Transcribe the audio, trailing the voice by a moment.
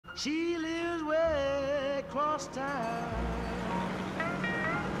She lives way across town.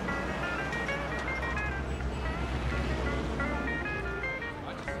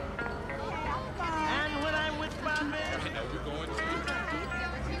 And when I'm with my baby,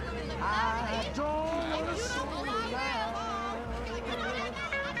 I don't want to slow down.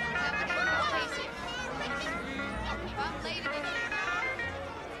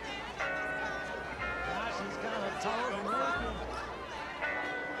 Now she's kind of tall and naked.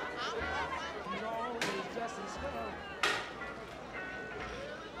 She's always dressed in swell.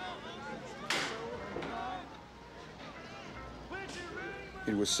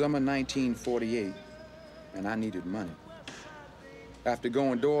 It was summer 1948, and I needed money. After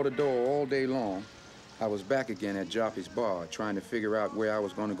going door to door all day long, I was back again at Joppy's bar, trying to figure out where I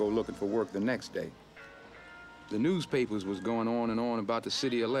was going to go looking for work the next day. The newspapers was going on and on about the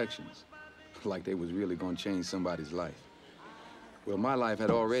city elections, like they was really going to change somebody's life. Well, my life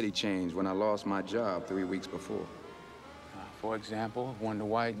had already changed when I lost my job 3 weeks before. For example, one of the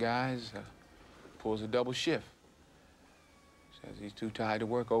white guys pulls a double shift. Says he's too tired to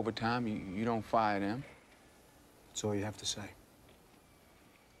work overtime. You don't fire them. That's all you have to say.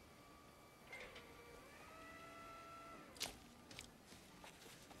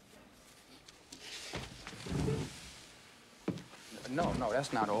 No,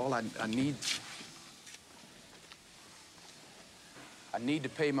 that's not all. I need to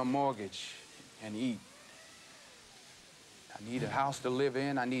pay my mortgage and eat. I need a house to live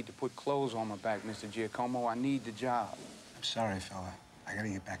in. I need to put clothes on my back, Mr. Giacomo. I need the job. I'm sorry, fella. I gotta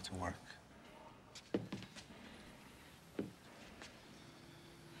get back to work.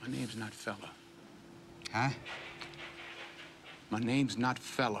 My name's not fella. Huh? My name's not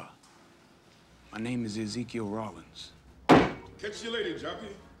fella. My name is Ezekiel Rawlins. Catch you later,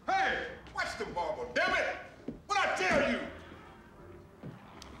 Jockey. Hey, watch the barber, damn it! What'd I tell you?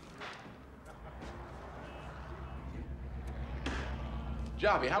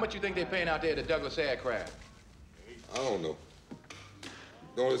 Joppy, how much you think they're paying out there at the Douglas Aircraft? I don't know.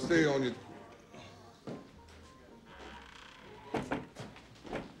 Gonna stay on your...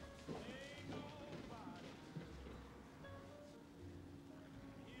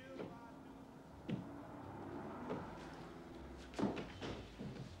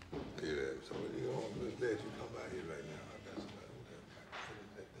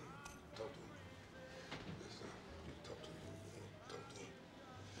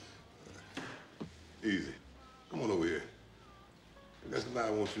 Easy. Come on over here. That's the guy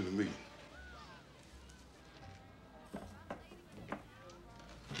I want you to meet.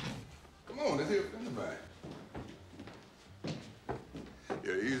 Come on, this here friend of mine.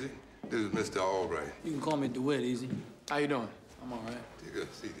 Yeah, Easy. This is Mr. Albright. You can call me DeWitt, Easy. How you doing? I'm all right. Take a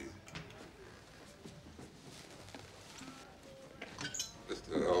seat, Easy.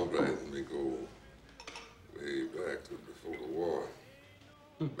 Mr. Albright and me go way back to before the war.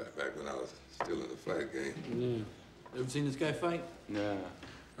 Back when I was still in the fight game. Yeah. Ever seen this guy fight? Nah.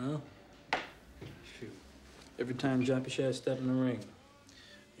 Huh? Shoot. Every time Joppy Shad stepped in the ring,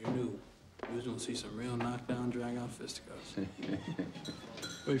 you knew you was gonna see some real knockdown, drag-out fisticuffs.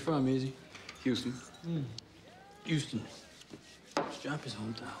 Where you from, Easy? Houston. Houston. It's Joppy's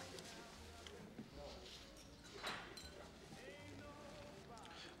hometown.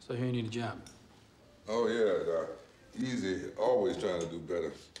 So here you need a job. Oh, yeah, Easy, always trying to do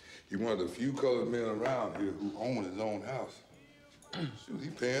better. He's one of the few colored men around here who own his own house. Shoot, he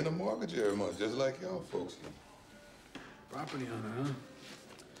paying the mortgage every month, just like y'all folks. Property owner, huh?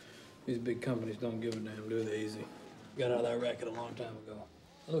 These big companies don't give a damn, do they, Easy? Got out of that racket a long time ago.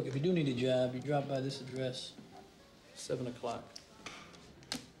 Look, if you do need a job, you drop by this address, 7 o'clock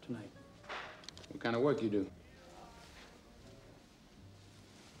tonight. What kind of work you do?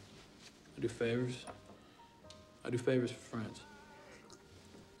 I do favors. I do favors for friends.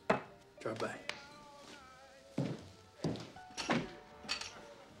 Drop by.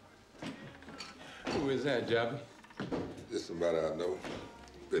 Who is that, Joppy? Just somebody I know.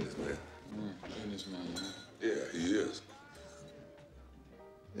 Businessman. Businessman, huh? Yeah, he is.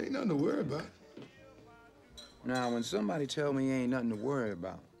 Ain't nothing to worry about. Now, when somebody tell me ain't nothing to worry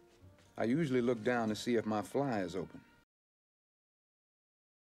about, I usually look down to see if my fly is open.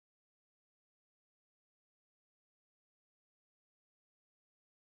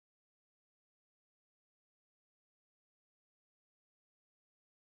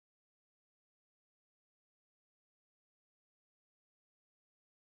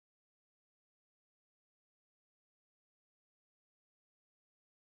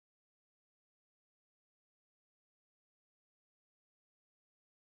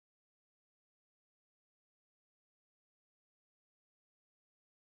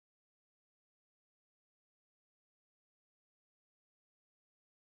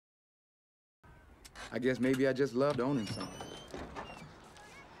 I guess maybe I just loved owning something.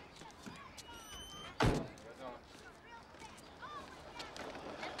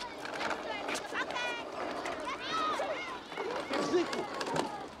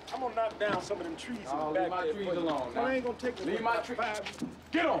 I'm gonna knock down some of them trees in the Oh, back leave my there. trees alone, now. I ain't gonna take it. Leave my trees.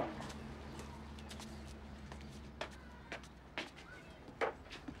 Get on!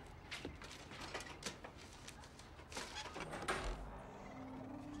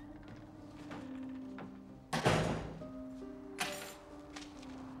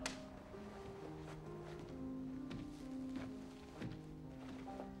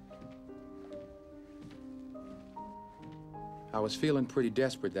 I was feeling pretty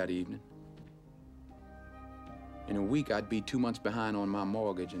desperate that evening. In a week, I'd be 2 months behind on my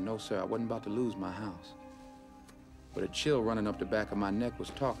mortgage, and no, sir, I wasn't about to lose my house. But a chill running up the back of my neck was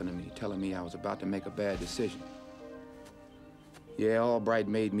talking to me, telling me I was about to make a bad decision. Yeah, Albright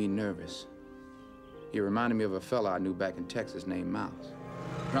made me nervous. He reminded me of a fella I knew back in Texas named Mouse.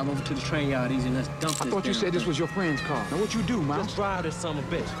 Drive over to the train yard, Easy, and let's dump this. I thought you said this was your friend's car. Now, what you do, Mouse? Just drive this son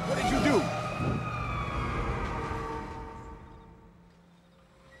of a bitch. What did you do?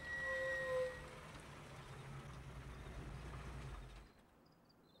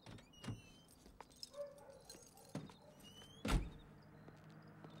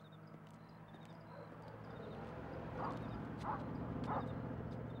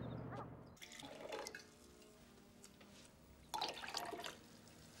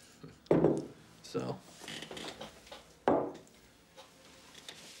 So,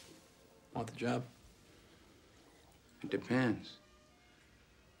 want the job? It depends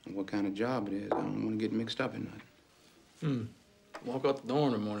on what kind of job it is. I don't want to get mixed up in nothing. Walk out the door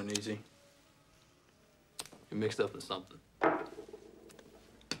in the morning, Easy. You're mixed up in something.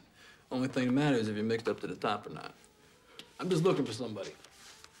 Only thing that matters is if you're mixed up to the top or not. I'm just looking for somebody.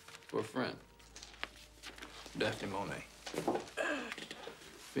 For a friend. Daphne Monet.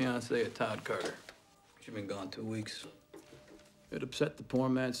 Fiancée of Todd Carter. She's been gone 2 weeks. It upset the poor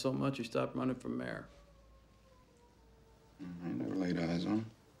man so much he stopped running for mayor. I ain't never laid eyes on him.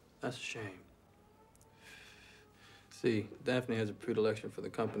 That's a shame. See, Daphne has a predilection for the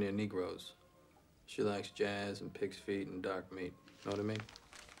company of Negroes. She likes jazz and pig's feet and dark meat. Know what I mean?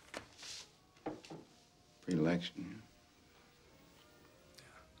 Predilection,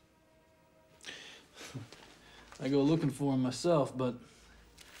 I go looking for him myself, but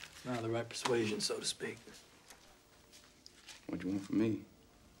not the right persuasion, so to speak. What do you want from me?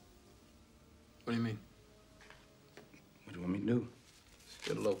 What do you mean? What do you want me to do? Just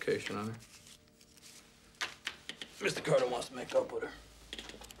get a location on her. Mr. Carter wants to make up with her.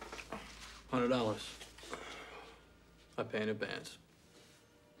 $100. I pay in advance.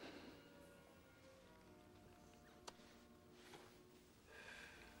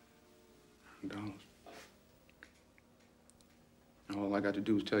 $100. All I got to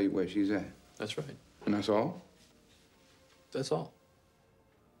do is tell you where she's at. That's right. And that's all? That's all.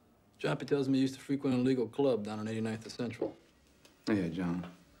 Joppy tells me he used to frequent an illegal club down on 89th and Central. Yeah, John.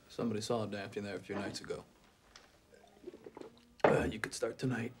 Somebody saw Daphne there a few nights ago. You could start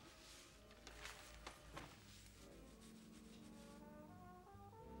tonight.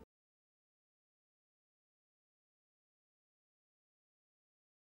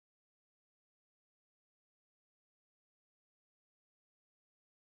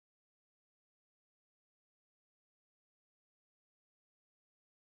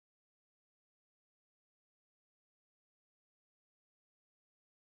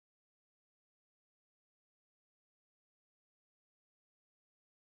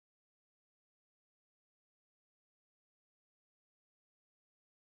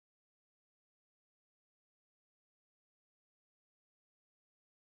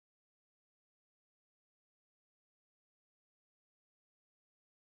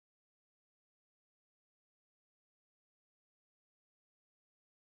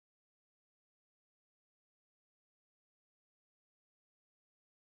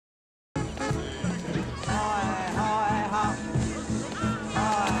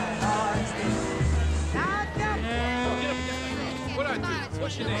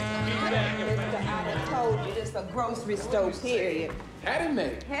 What's your name? Mister, I done told you this a grocery store, period. Had it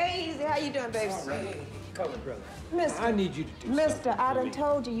made. Hey, Easy, how you doing, baby? Color, brother. Mister, I need you to do Mister, something I for done me.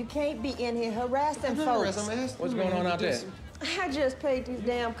 told you you can't be in here harassing folks. What's going on out there? I just paid these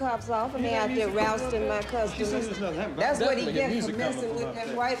damn cops off and they out there rousting my customers. That's what he gets for messing with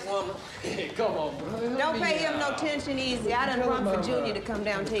that white woman. Come on, bro. Don't pay him no attention easy. I done run for Junior to come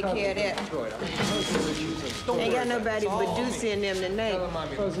down and take care of that. Ain't got nobody but Deucey and them tonight.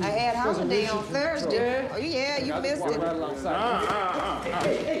 I had holiday on Thursday. Oh, yeah, you missed it.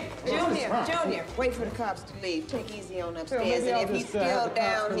 Junior, wait for the cops to leave. Take easy on upstairs. And if he's still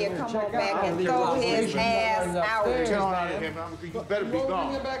down here, come on back and throw his ass out. You better be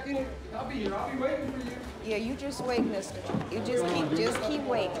gone. I'll be here. I'll be waiting for you. Yeah, you just wait, mister. You just keep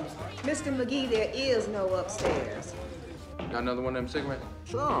waiting. Mr. McGee, there is no upstairs. Got another one of them cigarettes?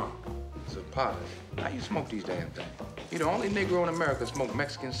 Sure. It's a pot. How you smoke these damn things? You're the only Negro in America smoke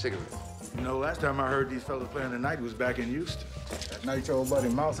Mexican cigarettes. You know, last time I heard these fellas playing the night was back in Houston. That night your old buddy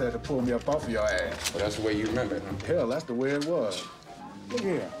Mouse had to pull me up off of your ass. Well, that's the way you remember it, huh? Hell, that's the way it was. Look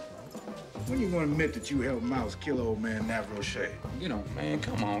here. When you gonna admit that you helped Mouse kill old man Navroche? You know, man,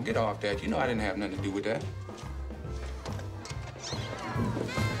 come on, get off that. You know I didn't have nothing to do with that.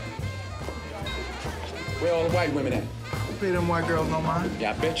 Where all the white women at? You pay them white girls no mind?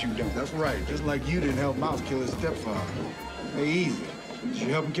 Yeah, I bet you don't. That's right. Just like you didn't help Mouse kill his stepfather. Hey, easy. Did you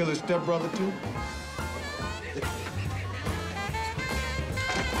help him kill his stepbrother, too?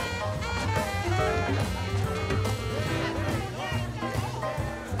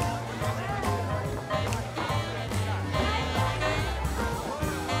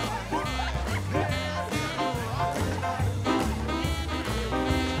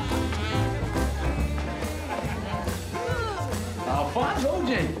 Alfonso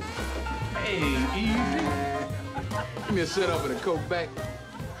Jenkins. Hey, easy. Give me a sit up and a Coke back.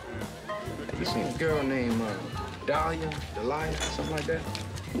 You seen a girl named Dahlia, something like that?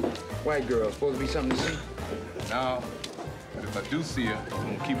 White girl, supposed to be something to see? No, but if I do see her,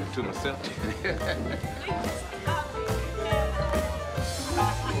 I'm gonna keep it to myself.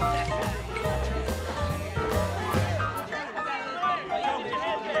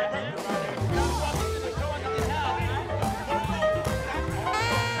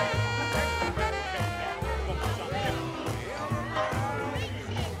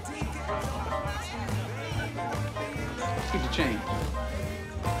 Get the change.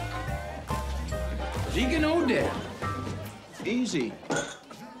 Deacon Odell. Easy.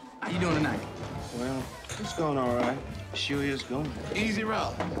 How you doing tonight? Well, it's going all right. Sure is going. Easy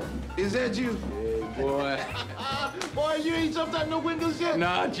route. Is that you? Yeah, boy. Boy, you ain't jumped out no windows yet?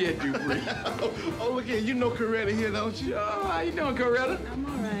 Not yet, Dupree. Oh, look here. You know Coretta here, don't you? Oh, how you doing, Coretta? I'm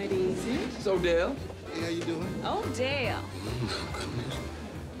all right, Easy. It's Odell. Hey, how you doing? Oh, Dale.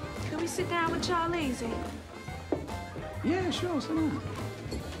 Can we sit down with y'all, Easy? Yeah, sure, sit down.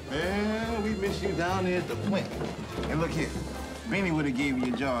 Man, we miss you down there at the plant. And look here, Benny would have gave you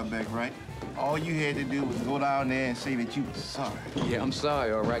your job back, right? All you had to do was go down there and say that you were sorry. Yeah, I'm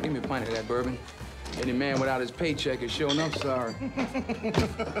sorry, all right. Give me a pint of that bourbon. Any man without his paycheck is sure enough sorry.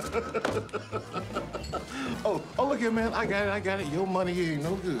 Oh, look here, man. I got it. Your money here ain't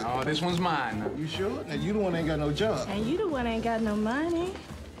no good. Oh, this one's mine now. You sure? Now, you the one that ain't got no job. And you the one ain't got no money.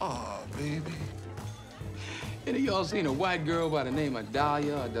 Oh, baby. Any of y'all seen a white girl by the name of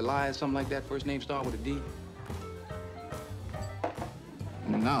Dahlia or Delia, something like that? First name start with a D?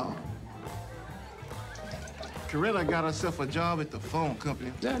 No. Coretta got herself a job at the phone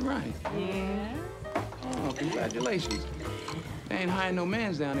company. Is that right? Yeah. Oh, congratulations. They ain't hiring no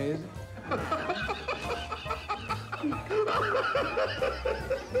mans down there, is it?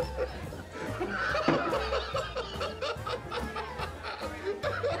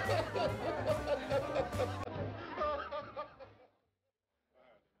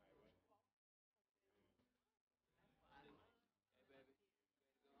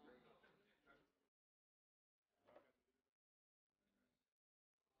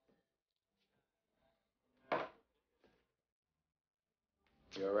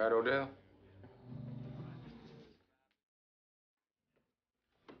 You all right, Odell?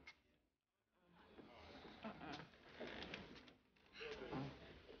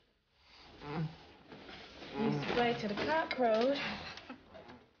 Used to play to the cock crowed.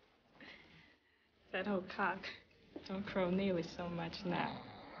 That whole cock don't crow nearly so much now.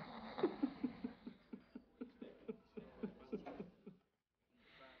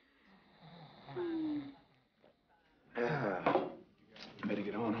 Better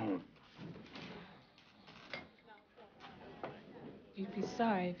get on home. You'd be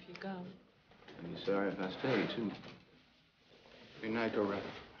sorry if you go. I'd be sorry if I stay, too. Good night, Coretta.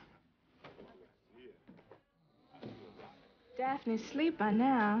 Daphne's asleep by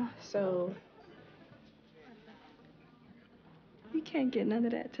now, so you can't get none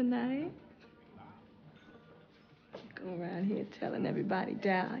of that tonight. Go around here telling everybody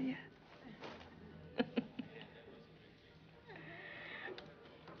Dahlia.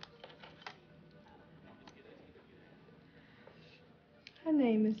 Her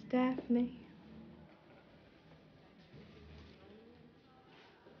name is Daphne.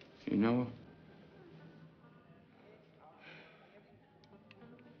 You know?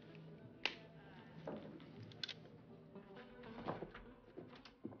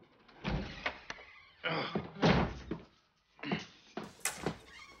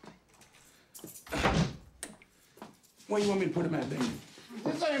 Where you want me to put him at, baby?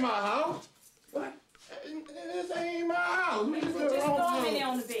 This ain't my house. What? This ain't my house. Just throw him in there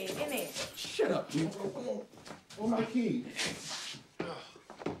on the bed. In there. Shut up, you. Where's my key?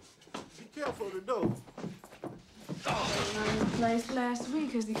 Be careful of the door. He was in this place last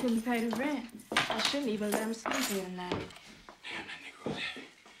week because he couldn't pay the rent. I shouldn't even let him sleep here tonight. Damn, that Negro's heavy.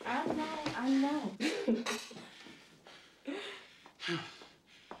 I know.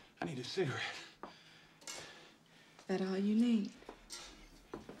 I need a cigarette. Is that all you need?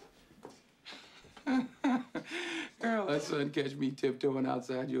 Girl, that son catch me tiptoeing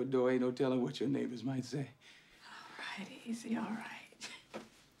outside your door. Ain't no telling what your neighbors might say. All right, easy, all right.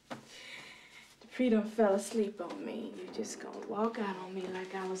 Dupree done fell asleep on me. You just gonna walk out on me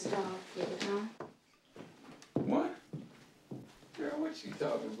like I was dog food, huh? What? Girl, what you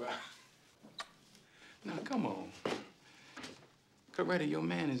talking about? Now, come on. Coretta, your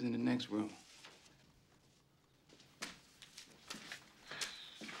man is in the next room.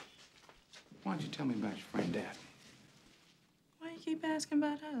 Why don't you tell me about your friend Daphne? Why you keep asking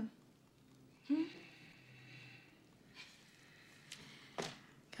about her?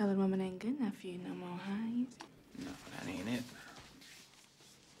 Colored woman ain't good enough for you no more, huh? Easy? No, that ain't it.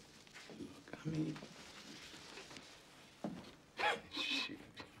 Look, I mean... Shoot.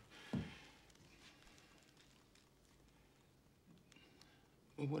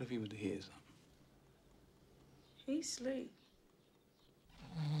 Well, what if he was to hear something? He sleep.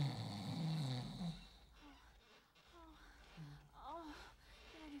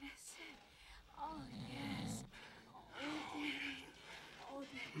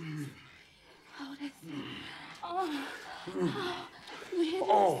 You hit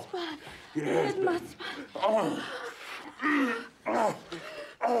my spot. You hit my spot.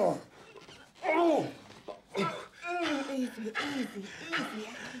 Easy.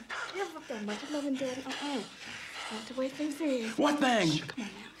 Give up that much. Loving daddy. Not to wait things serious. What thing? Come on now.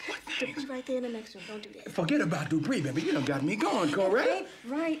 Dupree's right there in the next room. Don't do that. Forget about Dupree, baby. You done got me going, Coretta. It ain't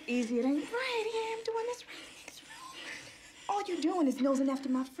right, Easy. It ain't right. Yeah, I'm doing this right in the next room. All you're doing is nosing after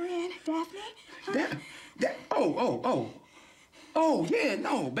my friend, Daphne. Huh? Oh, yeah,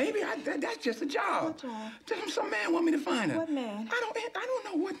 no, baby. That's just a job. What job? Some man want me to find her. What man? I don't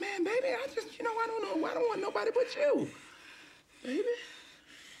know what man, baby. I don't know. I don't want nobody but you, baby.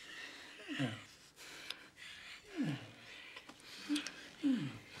 Yeah.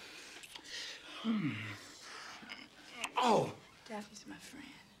 Oh. Daphne's my friend.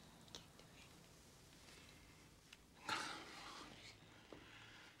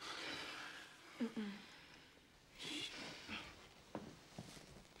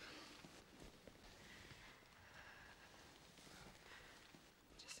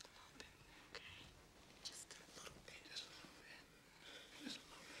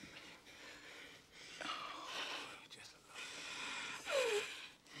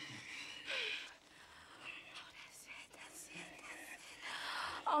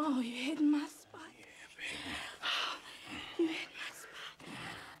 Oh, you're hitting my spot. Yeah, baby. You hit my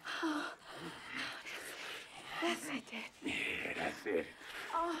spot. Oh, that's it. Yeah, that's it.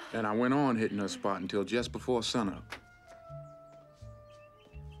 And I went on hitting her spot until just before sunup.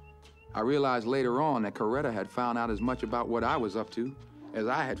 I realized later on that Coretta had found out as much about what I was up to as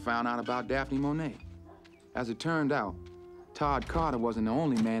I had found out about Daphne Monet. As it turned out, Todd Carter wasn't the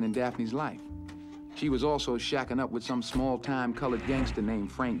only man in Daphne's life. She was also shacking up with some small-time colored gangster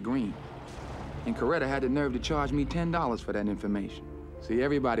named Frank Green. And Coretta had the nerve to charge me $10 for that information. See,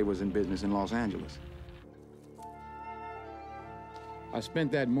 everybody was in business in Los Angeles. I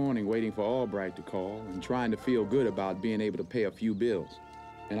spent that morning waiting for Albright to call and trying to feel good about being able to pay a few bills.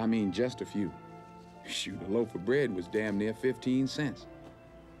 And I mean just a few. Shoot, a loaf of bread was damn near 15 cents.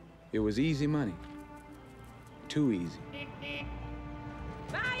 It was easy money. Too easy.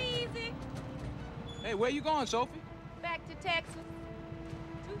 Bye, Easy. Hey, where you going, Sophie? Back to Texas.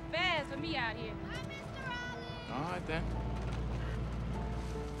 Too fast for me out here. Hi, Mr. Raleigh. All right, then.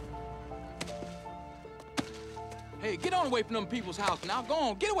 Hey, get on away from them people's house now. Go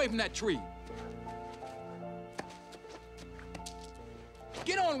on, get away from that tree.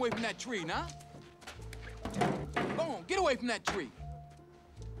 Get on away from that tree now. Go on. Get away from that tree.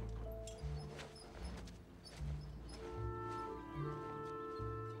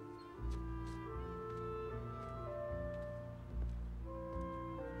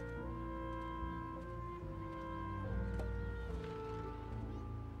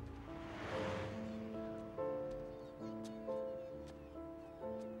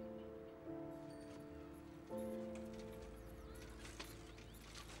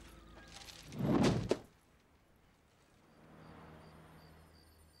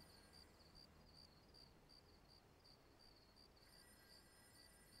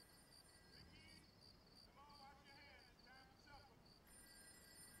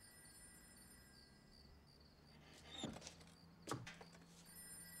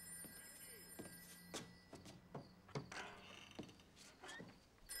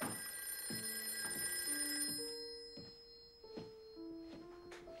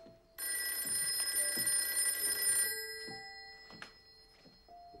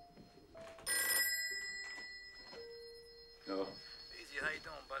 Hello. Easy, how you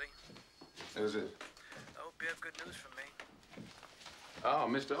doing, buddy? Who's it? I hope you have good news from me. Oh,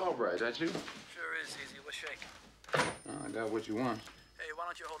 Mr. Albright, that you? Sure is, Easy. What's shaking? Oh, I got what you want. Hey,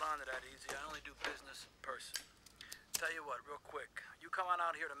 why don't you hold on to that, Easy? I only do business in person. Tell you what, real quick. You come on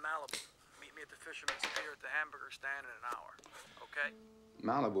out here to Malibu. Meet me at the Fisherman's Pier at the hamburger stand in an hour, okay?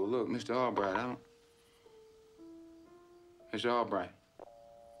 Malibu, look, Mr. Albright, I don't... Mr. Albright.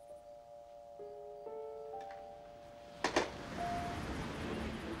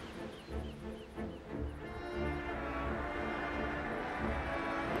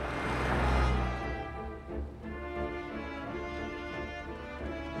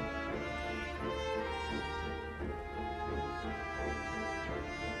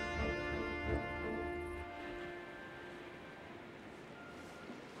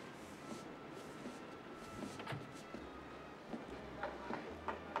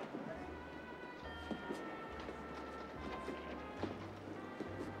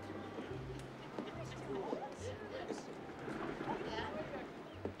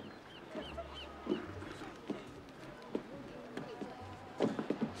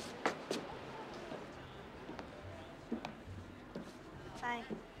 Bye.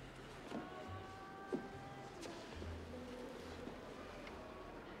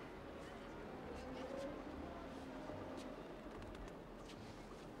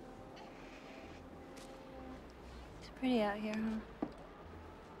 It's pretty out here, huh?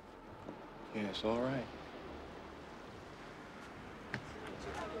 Yeah, it's all right.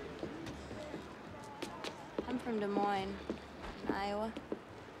 I'm from Des Moines, in Iowa.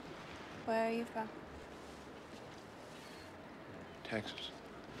 Where are you from? Texas.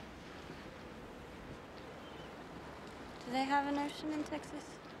 Do they have an ocean in Texas?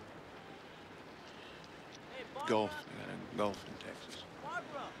 Gulf. They got a Gulf in Texas.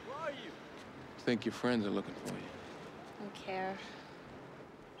 Barbara, where are you? Think your friends are looking for you. I don't care.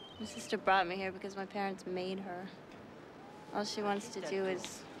 My sister brought me here because my parents made her. All she wants to do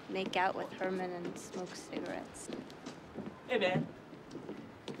is make out with Herman and smoke cigarettes. Hey, man.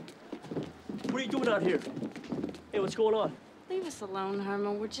 What are you doing out here? Hey, what's going on? Leave us alone,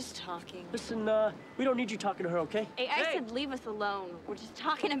 Herman. We're just talking. Listen, we don't need you talking to her, okay? Hey, I said leave us alone. We're just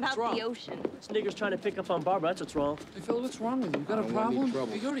talking about the ocean. This nigger's trying to pick up on Barbara. That's what's wrong. Hey, Phil, what's wrong with you? You got a problem?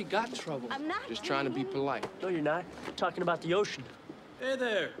 You already got trouble. I'm not. Just trying to be polite. No, you're not. You're talking about the ocean. Hey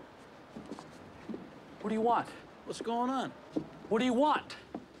there. What do you want? What's going on? What do you want?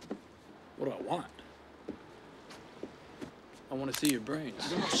 What do I want? I want to see your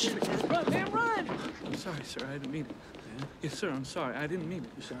brains. Oh, shit. Run, man, run! I'm sorry, sir. I didn't mean it. Yeah? Yes, sir. I'm sorry. I didn't mean it.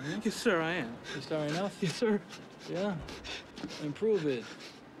 You sorry enough? Yes, sir, I am. You sorry enough? Yes, sir. Yeah? Then prove it.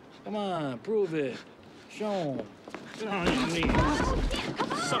 Come on, prove it. Show him. Get on your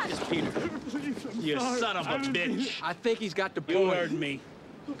knees. Suck this, Peter. You son of a bitch. I think he's got the point. You heard me.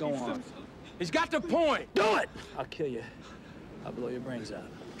 Go on. He's got the point. Do it! I'll kill you. I'll blow your brains out.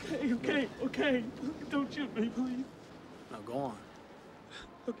 Okay. Don't shoot me, please. Now go on.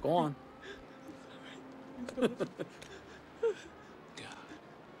 Go on.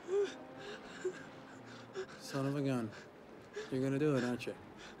 Son of a gun. You're gonna do it, aren't you?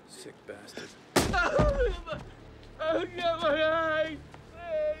 Sick bastard. Oh, get my eyes!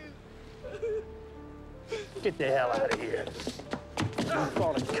 Get the hell out of here. I'm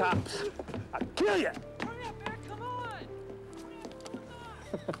calling cops. I'll kill you. Hurry up, man. Come on.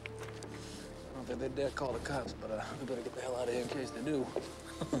 I don't think they dare call the cops, but we better get the hell out of here in case they do.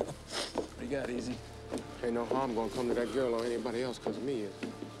 What do you got, Easy? Ain't no harm gonna come to that girl or anybody else because of me.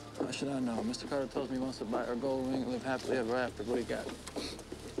 How should I know? Mr. Carter tells me he wants to buy her gold ring and live happily ever after. What do you got?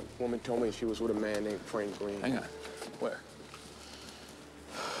 Woman told me she was with a man named Frank Green. Hang on. Where?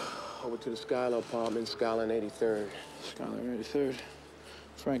 Over to the Skylar apartment, Skylar and 83rd. Skylar and 83rd?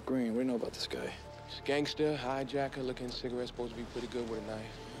 Frank Green, we know about this guy. He's a gangster, hijacker, looking cigarette, supposed to be pretty good with a knife.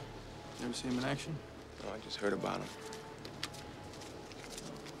 Never seen him in action? No, I just heard about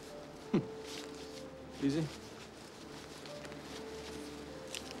him. Easy.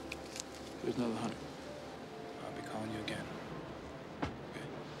 Here's another 100. I'll be calling you again. Okay?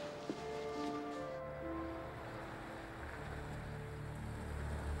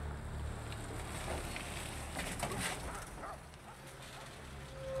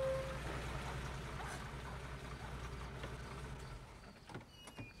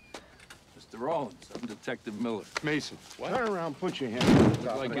 Mr. Rollins, I'm Detective Miller. Mason, What? turn around, put your hand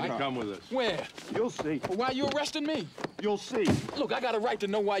I'd like you to come with us. Where? You'll see. Well, why are you arresting me? You'll see. Look, I got a right to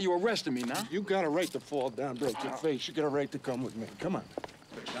know why you're arresting me now. You got a right to fall down, break your face. You got a right to come with me. Come on.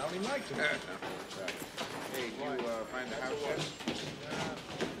 Now he likes it. Hey, did you find the house yet?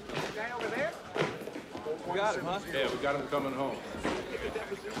 Guy over there? We got him, huh? Yeah, we got him coming home.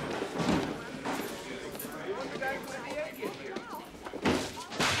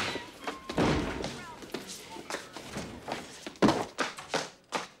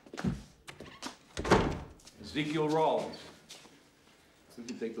 Ezekiel Rollins. We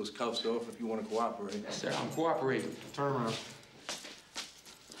can take those cuffs off if you want to cooperate. Yes, sir, I'm cooperating. Turn around.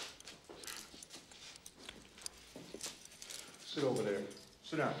 Sit over there.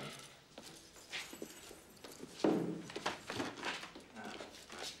 Sit down.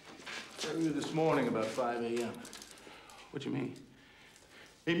 Earlier this morning, about 5 a.m. What you mean?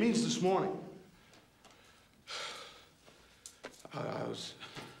 He means this morning.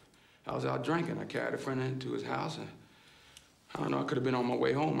 I was out drinking. I carried a friend into his house. I don't know, I could have been on my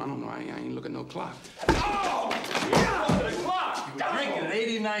way home. I don't know, I ain't looking at no clock. Oh! Yeah! The clock! You were drinking at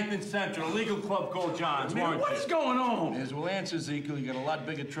 89th and Central, Legal Club Gold Johns, weren't you? What is going on? Yes, well, answer, Ezekiel. You got a lot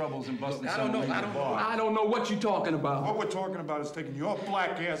bigger troubles than busting I don't know what you're talking about. What we're talking about is taking your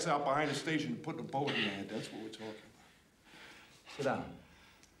black ass out behind the station and putting a bullet in your head. That's what we're talking about. Sit down.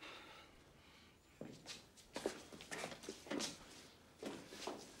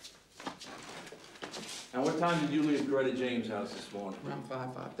 Now, what time did you leave Coretta James' house this morning? Around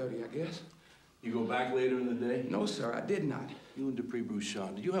 5:30, I guess. You go back later in the day? No, sir, I did not. You and Dupree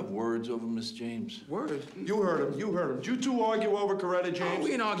Bouchard, did you have words over Miss James? Words? You heard him. You heard him. Did you two argue over Coretta James? Oh, we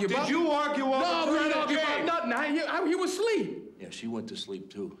didn't argue about... Did you argue over Coretta James? No, we didn't argue about nothing. He was asleep. Yeah, she went to sleep,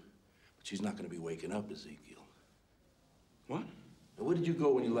 too. But she's not going to be waking up, Ezekiel. What? Now, where did you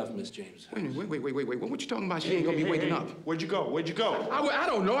go when you left Miss James' house? Wait. What you talking about? She ain't gonna be waking up. Where'd you go? Where'd you go? I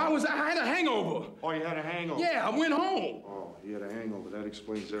don't know. I had a hangover. Oh, you had a hangover? Yeah, I went home. Oh, he had a hangover. That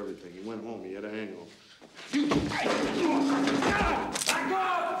explains everything. He went home. He had a hangover. Get out! Back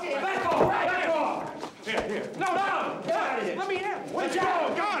off! Back off! Back off! Here. No! Get out of here! Let me in! Where'd you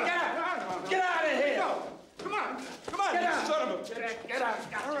go? Get out! Get out of here! Come on! Get you out! son of a... Get out!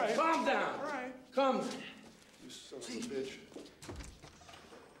 All right. Calm down. All right. Come. You son of a bitch.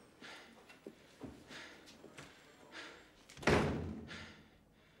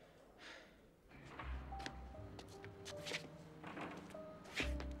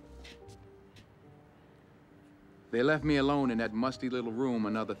 They left me alone in that musty little room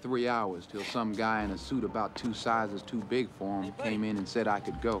another 3 hours till some guy in a suit about 2 sizes too big for him came in and said I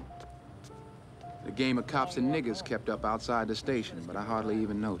could go. The game of cops and niggers kept up outside the station, but I hardly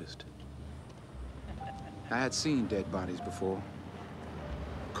even noticed. I had seen dead bodies before.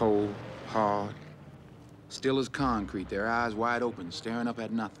 Cold, hard, still as concrete, their eyes wide open, staring up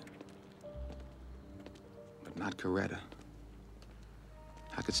at nothing. But not Coretta.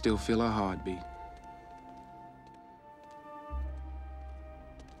 I could still feel her heartbeat.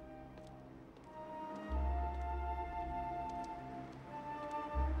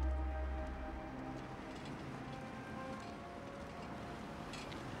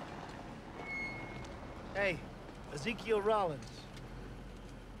 Hey, Ezekiel Rollins.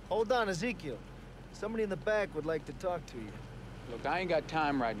 Hold on, Ezekiel. Somebody in the back would like to talk to you. Look, I ain't got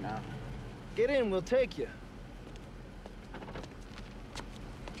time right now. Get in, we'll take you.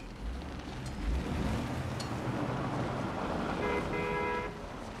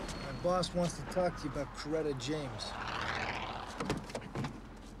 My boss wants to talk to you about Coretta James.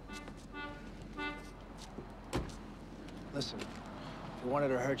 Listen, if you wanted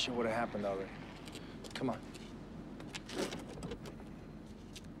to hurt you, it would have happened already. Come on.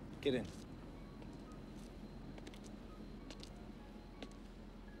 Get in.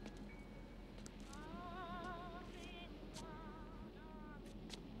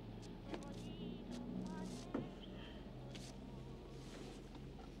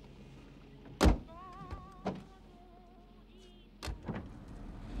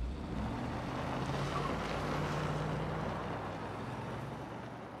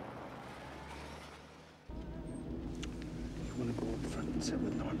 Sit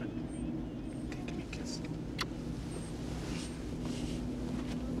with Norman. Okay, give me a kiss.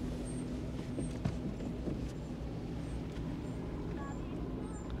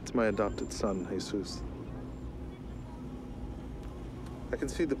 It's my adopted son, Jesus. I can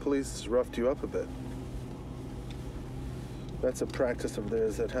see the police roughed you up a bit. That's a practice of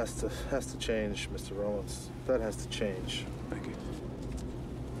theirs that has to change, Mr. Rollins. That has to change. Thank you.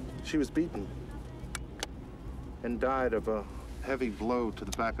 She was beaten and died of a heavy blow to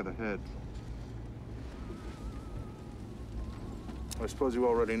the back of the head. I suppose you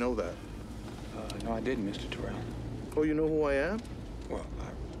already know that. No, I didn't, Mr. Terrell. Oh, you know who I am? Well,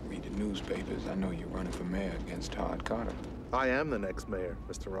 I read the newspapers. I know you're running for mayor against Todd Carter. I am the next mayor,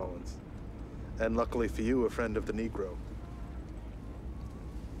 Mr. Rollins. And luckily for you, a friend of the Negro.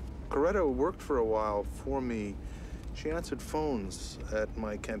 Coretta worked for a while for me. She answered phones at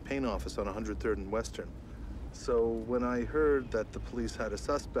my campaign office on 103rd and Western. So when I heard that the police had a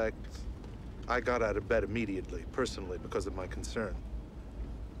suspect, I got out of bed immediately, personally, because of my concern.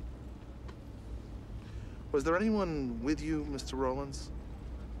 Was there anyone with you, Mr. Rollins?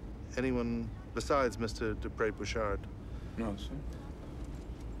 Anyone besides Mr. Dupré-Bouchard? No, sir.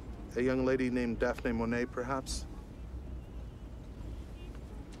 A young lady named Daphne Monet, perhaps?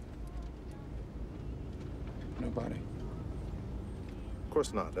 Nobody. Of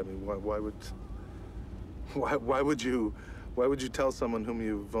course not. I mean, why would you tell someone whom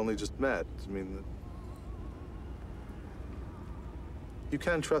you've only just met? I mean, you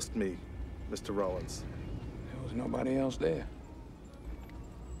can trust me, Mr. Rollins. There was nobody else there.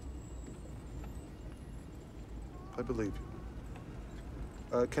 I believe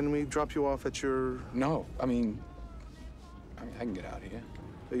you. Can we drop you off at your... No, I mean, I can get out of here.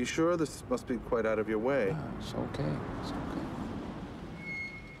 Are you sure? This must be quite out of your way. It's okay. It's okay.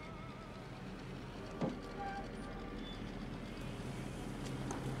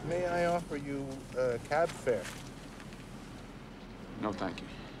 May I offer you a cab fare? No, thank you.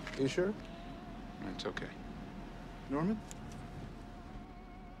 You sure? It's okay. Norman?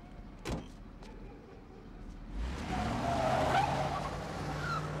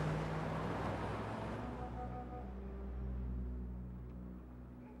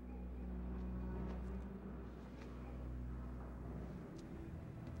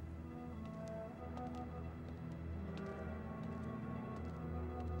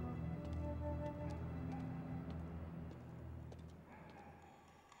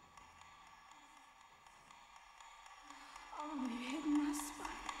 Oh, you're hitting my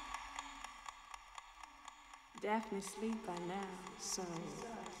spot. Daphne's asleep by now, so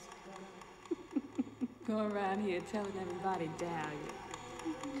go around here telling everybody down.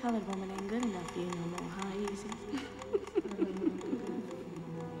 Colored woman ain't good enough for you no more, huh, Easy?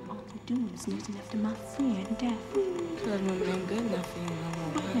 All you're doing is nosing after my friend, Daphne. Colored woman ain't good enough for you no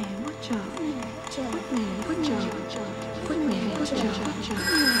more. What man? What job? What man? What job? What man? What job?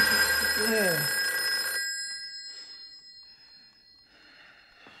 Yeah.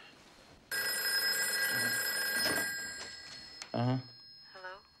 Uh-huh.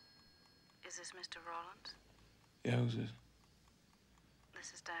 Hello? Is this Mr. Rollins? Yeah, who's this?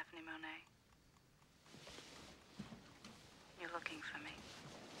 This is Daphne Monet. You're looking for me.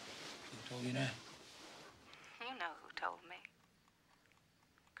 Who told you that? You know who told me.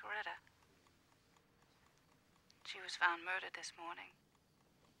 Coretta. She was found murdered this morning.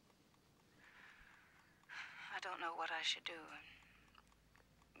 I don't know what I should do.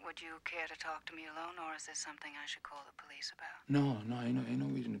 Would you care to talk to me alone, or is this something I should call the police about? No, ain't no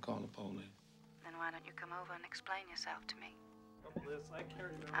reason to call the police. Then why don't you come over and explain yourself to me?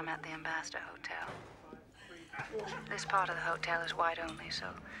 I'm at the Ambassador Hotel. This part of the hotel is white only,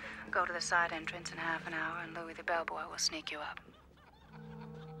 so go to the side entrance in half an hour and Louis the bellboy will sneak you up.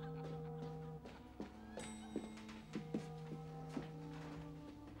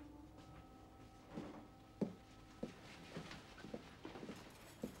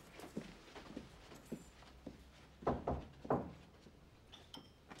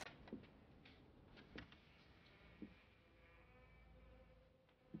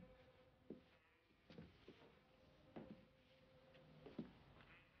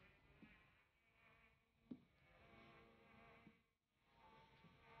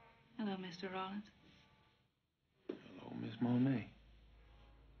 Hello, Mr. Rollins. Hello, Miss Monet.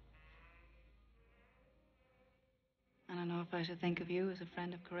 I don't know if I should think of you as a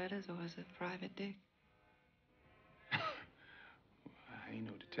friend of Coretta's or as a private dick. I ain't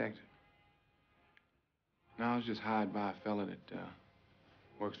no detective. No, I was just hired by a fella that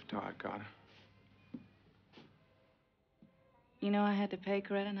works for Todd Carter. You know I had to pay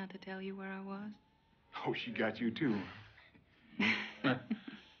Coretta not to tell you where I was? Oh, she got you too. Yeah.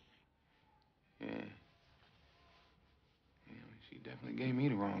 She definitely gave me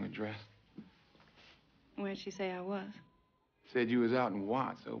the wrong address. Where'd she say I was? Said you was out in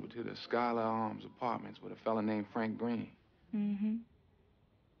Watts over to the Skylar Arms apartments with a fella named Frank Green. Mm-hmm.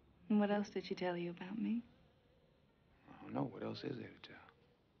 And what else did she tell you about me? I don't know. What else is there to tell?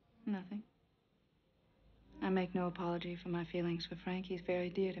 Nothing. I make no apology for my feelings for Frank. He's very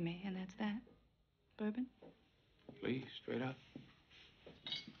dear to me, and that's that. Bourbon? Please, straight up.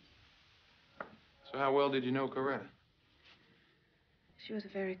 So how well did you know Coretta? She was a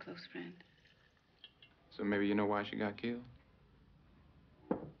very close friend. So maybe you know why she got killed?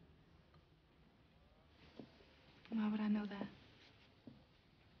 Why would I know that?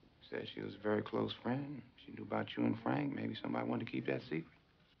 Said she was a very close friend. She knew about you and Frank. Maybe somebody wanted to keep that secret.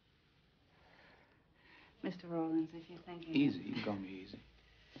 Mr. Rawlins, if you're thinking... Easy. You can call me Easy.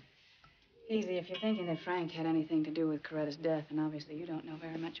 Easy, if you're thinking that Frank had anything to do with Coretta's death, and obviously you don't know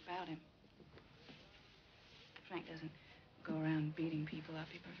very much about him. Frank doesn't go around beating people up.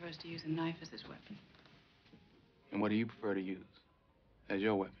 He prefers to use a knife as his weapon. And what do you prefer to use as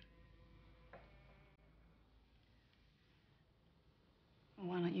your weapon? Well,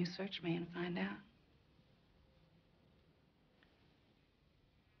 why don't you search me and find out?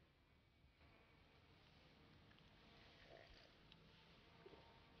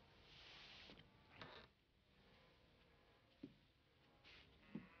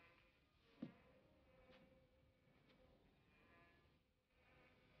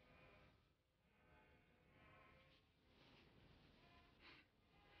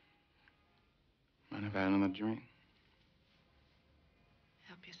 Mind if I have another drink?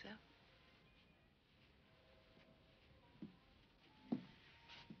 Help yourself.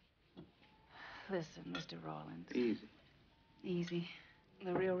 Listen, Mr. Rawlins. Easy. Easy.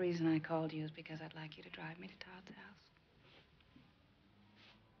 The real reason I called you is because I'd like you to drive me to Todd's house.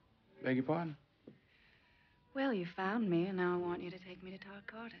 Beg your pardon? Well, you found me, and now I want you to take me to Todd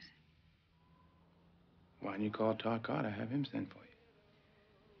Carter's. Why didn't you call Todd Carter, have him send for you?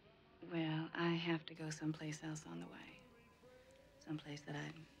 Well, I have to go someplace else on the way. Someplace that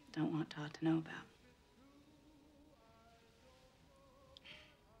I don't want Todd to know about.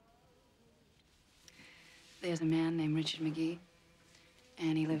 There's a man named Richard McGee,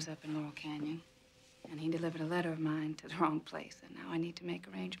 and he lives up in Laurel Canyon. And he delivered a letter of mine to the wrong place, and now I need to make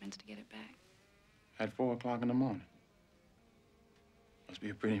arrangements to get it back. At 4 o'clock in the morning. Must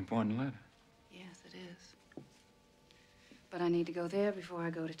be a pretty important letter. Yes, it is. But I need to go there before I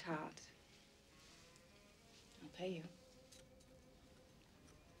go to Todd's. I'll pay you.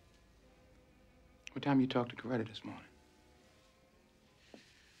 What time you talked to Coretta this morning?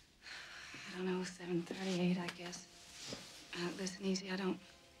 I don't know, 7:38, I guess. Listen, Easy, I don't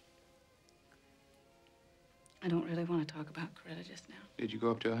really want to talk about Coretta just now. Did you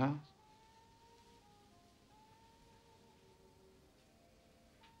go up to her house?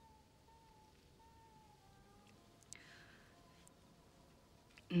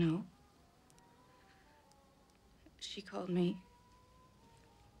 No. She called me.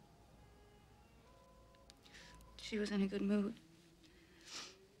 She was in a good mood.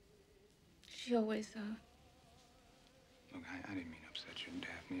 She always, Look, I didn't mean to upset you,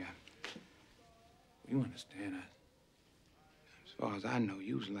 Daphne. You understand, as far as I know,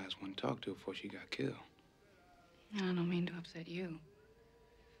 you was the last one to talk to her before she got killed. I don't mean to upset you.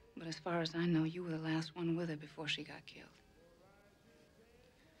 But as far as I know, you were the last one with her before she got killed.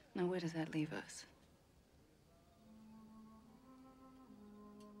 Now, where does that leave us?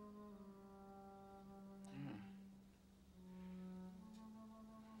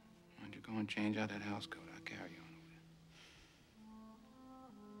 Why don't you go and change out that house coat? I'll carry you on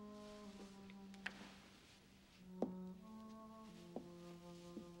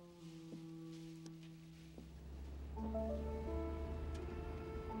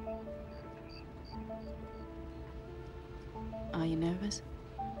over. Are you nervous?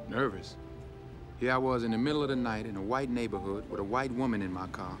 Nervous? Here I was in the middle of the night in a white neighborhood with a white woman in my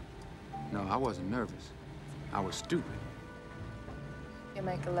car. No, I wasn't nervous. I was stupid. You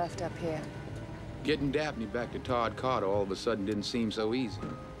make a left up here. Getting Daphne back to Todd Carter all of a sudden didn't seem so easy.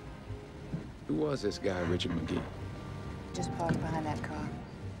 Who was this guy, Richard McGee? Just park behind that car.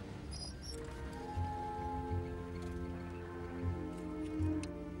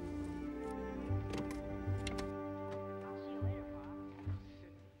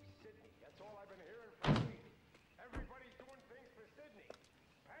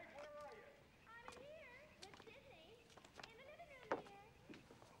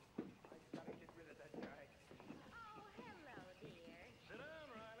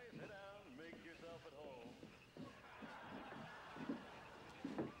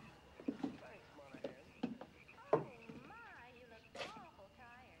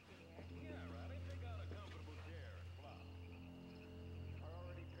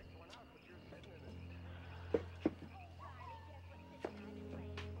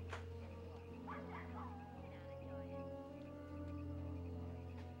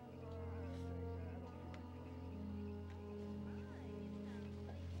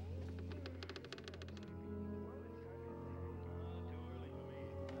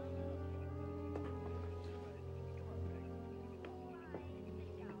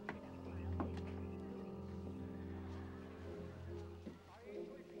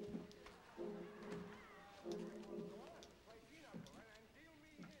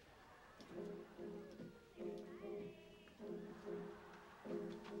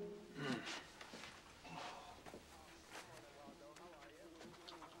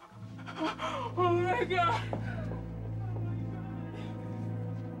 my God!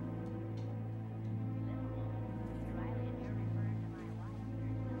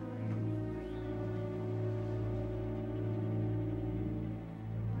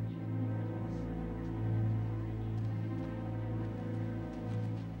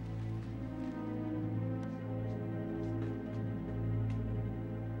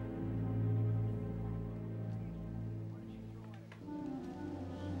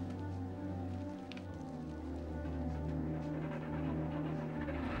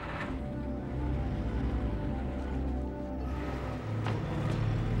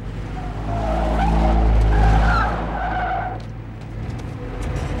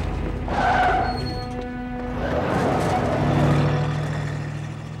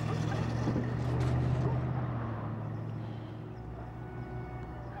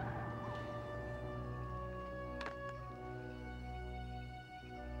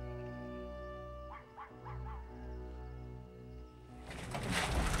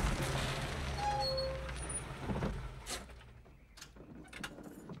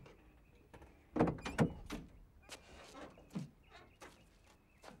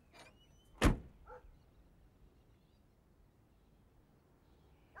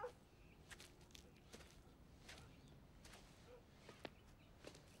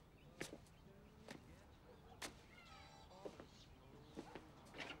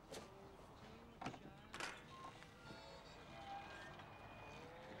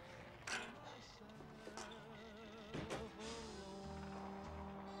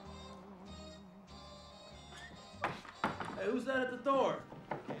 Hey, who's that at the door?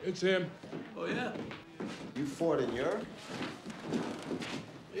 It's him. Oh, yeah? You fought in Europe?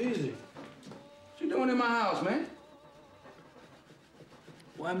 Easy. What you doing in my house, man?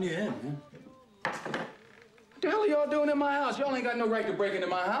 What happened to your head, man? What the hell are y'all doing in my house? Y'all ain't got no right to break into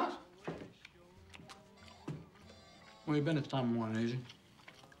my house. Where you been at the time of morning, Easy?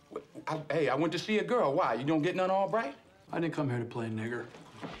 Hey, I went to see a girl. Why? You don't get none all bright? I didn't come here to play nigger.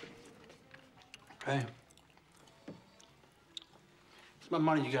 Okay? It's my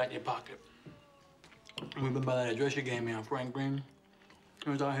money you got in your pocket. We've been by that address you gave me on Frank Green. I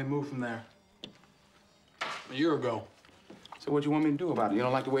was out here moved from there. A year ago. So what you want me to do about it? You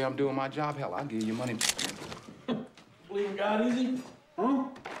don't like the way I'm doing my job? Hell, I'll give you money. Believe in God, Easy? Huh?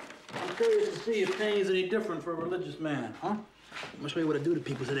 I'm curious to see if pain is any different for a religious man, huh? I'm gonna show you what I do to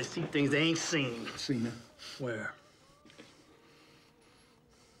people so they see things they ain't seen. Seen her? Where?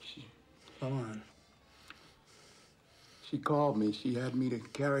 Come on. She called me. She had me to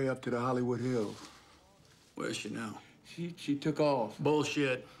carry her up to the Hollywood Hills. Where is she now? She took off.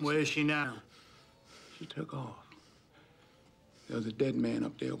 Bullshit. Where is she now? She took off. There was a dead man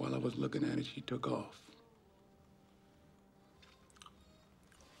up there. While I was looking at it, she took off.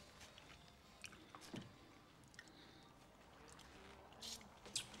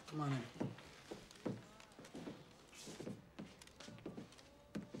 Come on in.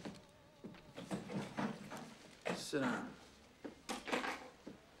 Sit down.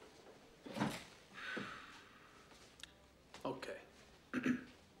 Okay.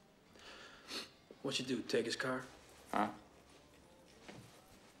 What you do, take his car? Huh?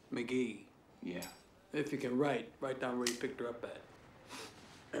 McGee. Yeah. If you can write down where you picked her up at.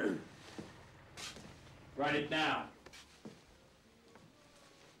 Write it down.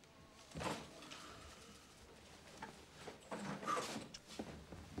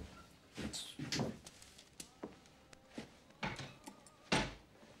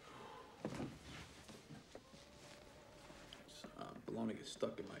 Bologna gets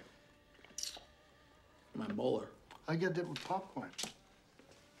stuck in my molar. I get it with popcorn.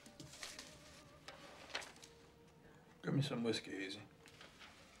 Give me some whiskey, Easy.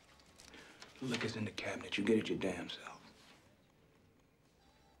 The liquor's in the cabinet. You get it your damn self.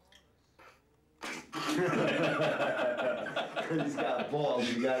 He's got balls,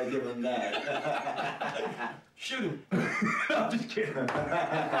 you gotta give him that. Shoot him. I'm just kidding.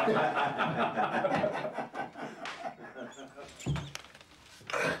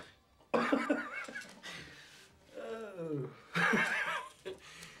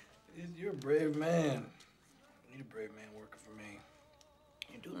 You're a brave man. I need a brave man working for me.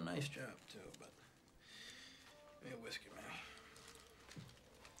 You're doing a nice job, too, but give me a whiskey, man.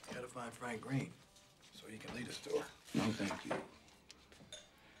 You gotta find Frank Green so he can lead us to her. No, thank you.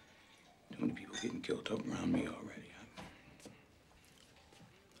 Too many people getting killed up around me already.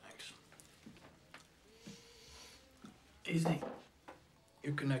 Thanks. Easy.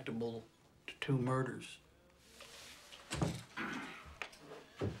 You're connectable to 2 murders.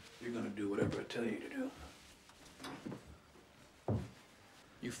 You're gonna do whatever I tell you to do.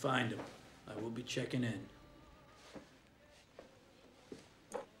 You find him. I will be checking in.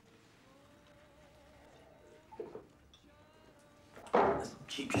 That's some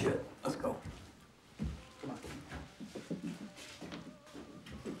cheap shit. Let's go. Come on.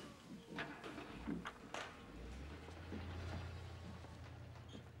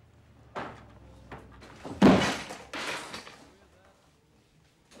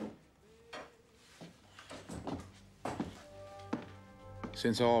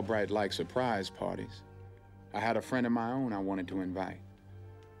 Since Albright liked surprise parties, I had a friend of my own I wanted to invite.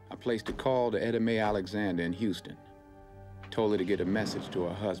 I placed a call to Etta Mae Alexander in Houston. Told her to get a message to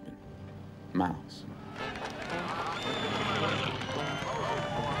her husband, Mouse.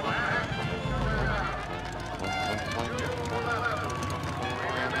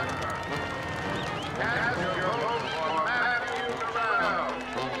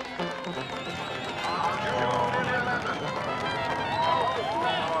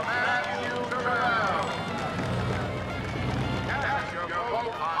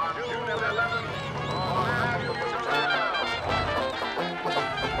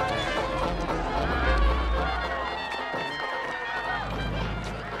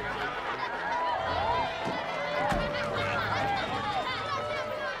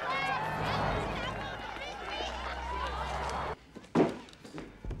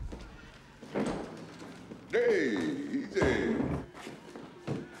 Hey, easy.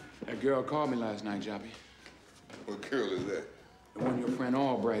 That girl called me last night, Joppy. What girl is that? The one your friend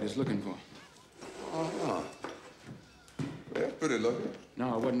Albright is looking for. Uh-huh. That's pretty lucky.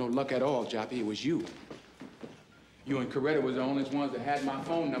 No, it wasn't no luck at all, Joppy. It was you. You and Coretta was the only ones that had my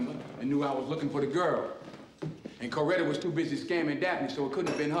phone number and knew I was looking for the girl. And Coretta was too busy scamming Daphne, so it couldn't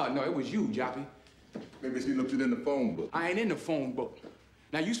have been her. No, it was you, Joppy. Maybe she looked it in the phone book. I ain't in the phone book.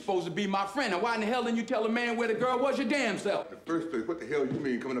 Now, you supposed to be my friend. Now, why in the hell didn't you tell a man where the girl was your damn self? In the first place, what the hell you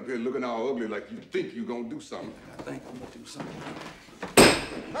mean coming up here looking all ugly like you think you gonna do something? I think I'm gonna do something.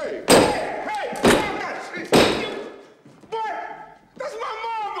 Hey! Hey! Boy! That's my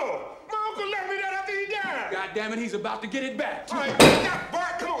mama! My uncle left me that after he died! God damn it, he's about to get it back. All right, boy,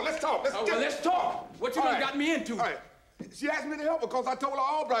 come on, let's talk. Let's talk. What you done got me into? All right. She asked me to help her because I told her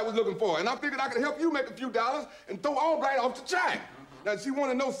Albright was looking for her, and I figured I could help you make a few dollars and throw Albright off the track. Now, she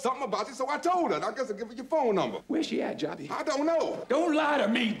wanted to know something about you, so I told her. And I guess I'll give her your phone number. Where's she at, Joppy? I don't know. Don't lie to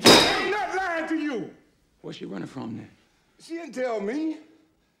me. I'm not lying to you. Where's she running from then? She didn't tell me.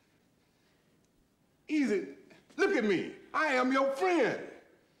 Easy. Look at me. I am your friend.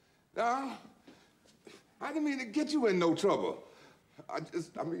 Now, I didn't mean to get you in no trouble.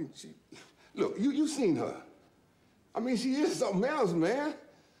 Look, you seen her. I mean, she is something else, man.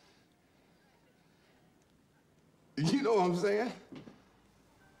 You know what I'm saying?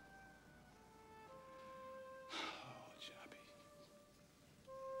 Oh, Joppy.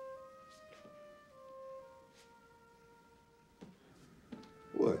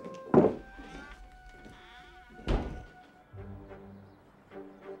 What?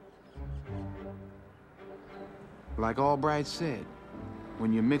 Like Albright said,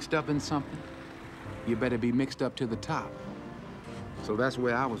 when you're mixed up in something, you better be mixed up to the top. So that's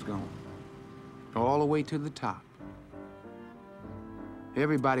where I was going. All the way to the top.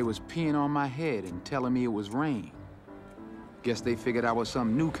 Everybody was peeing on my head and telling me it was rain. Guess they figured I was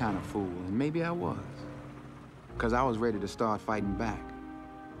some new kind of fool, and maybe I was. Because I was ready to start fighting back.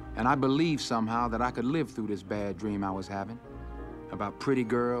 And I believed somehow that I could live through this bad dream I was having about pretty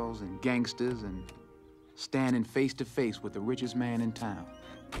girls and gangsters and standing face to face with the richest man in town.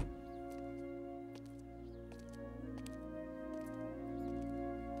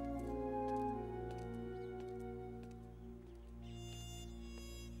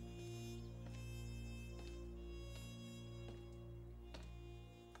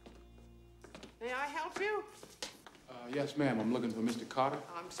 May I help you? Yes, ma'am. I'm looking for Mr. Carter.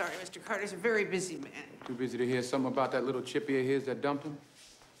 Oh, I'm sorry, Mr. Carter's a very busy man. Too busy to hear something about that little chippy of his that dumped him?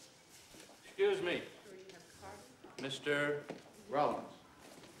 Excuse me. Mr. Rollins.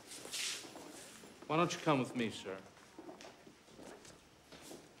 Why don't you come with me, sir?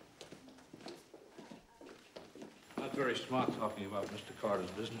 Not very smart talking about Mr.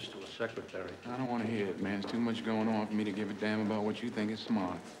 Carter's business to a secretary. I don't want to hear it, man. There's too much going on for me to give a damn about what you think is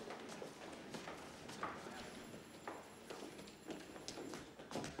smart.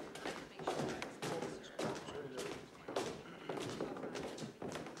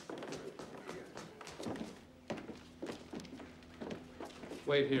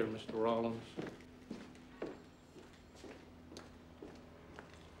 Wait here, Mr. Rollins.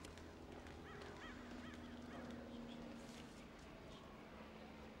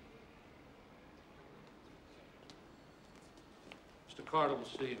 Mr. Carter will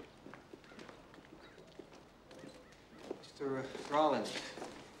see you. Mr. Rollins,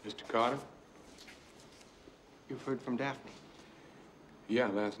 Mr. Carter? you've heard from Daphne. Yeah,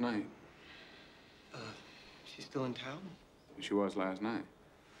 last night. She's still in town? She was last night.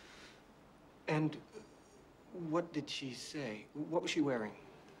 And what did she say? What was she wearing?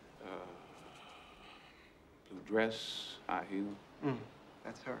 Blue dress, high heel.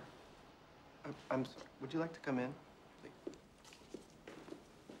 That's her. I'm sorry. Would you like to come in?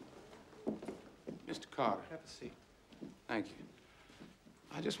 Mr. Carter. Have a seat. Thank you.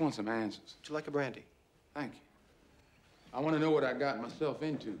 I just want some answers. Would you like a brandy? Thank you. I want to know what I got myself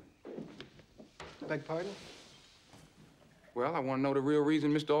into. Beg pardon? Well, I want to know the real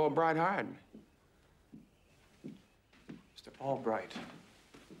reason Mr. Albright hired me. Mr. Albright.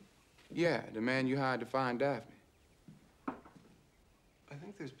 Yeah, the man you hired to find Daphne. I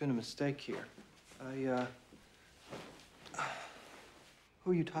think there's been a mistake here.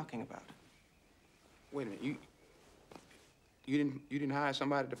 Who are you talking about? Wait a minute, you didn't hire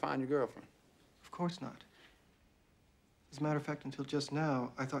somebody to find your girlfriend? Of course not. As a matter of fact, until just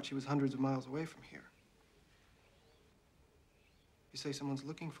now, I thought she was hundreds of miles away from here. You say someone's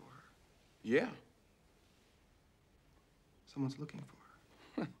looking for her? Yeah. Someone's looking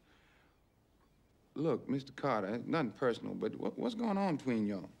for her. Look, Mr. Carter, it's nothing personal, but what's going on between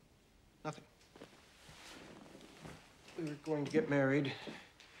y'all? Nothing. We were going to get married,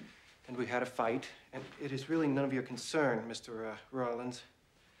 and we had a fight, and it is really none of your concern, Mr. Rollins.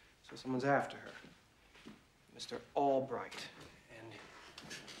 So someone's after her. Mr. Albright. And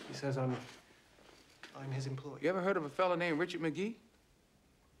he says I'm his employee. You ever heard of a fella named Richard McGee?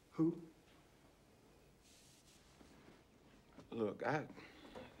 Who? Look,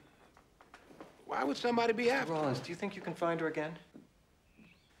 why would somebody be after Mr. Rollins, do you think you can find her again?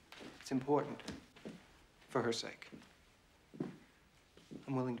 It's important. For her sake.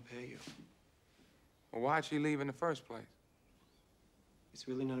 I'm willing to pay you. Well, why'd she leave in the first place? It's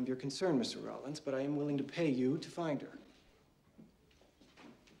really none of your concern, Mr. Rollins, but I am willing to pay you to find her.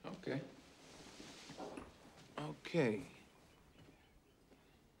 Okay. Okay.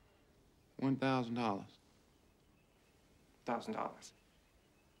 $1,000. $1,000.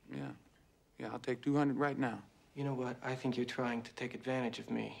 Yeah. Yeah, I'll take 200 right now. You know what? I think you're trying to take advantage of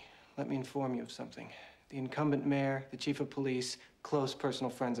me. Let me inform you of something. The incumbent mayor, the chief of police, close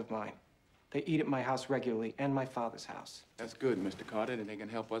personal friends of mine. They eat at my house regularly, and my father's house. That's good, Mr. Carter, and they can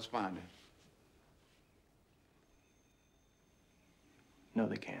help us find her. No,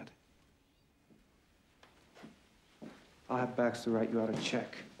 they can't. I'll have Baxter write you out a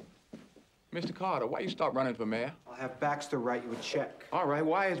check. Mr. Carter, why you stop running for mayor? I'll have Baxter write you a check. All right,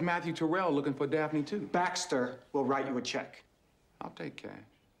 why is Matthew Terrell looking for Daphne, too? Baxter will write you a check. I'll take cash.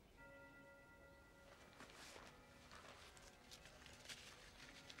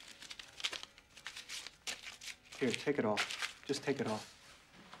 Here, take it off. Just take it off.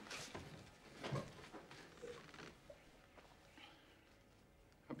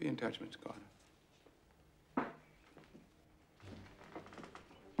 I'll be in touch, Mr. Carter.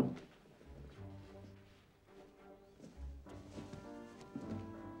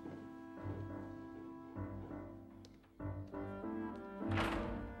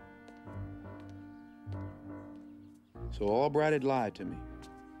 So Albright had lied to me.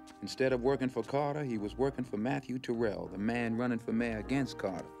 Instead of working for Carter, he was working for Matthew Terrell, the man running for mayor against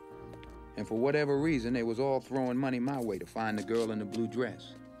Carter. And for whatever reason, they was all throwing money my way to find the girl in the blue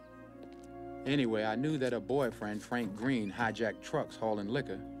dress. Anyway, I knew that her boyfriend, Frank Green, hijacked trucks hauling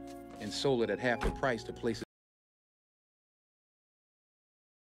liquor and sold it at half the price to places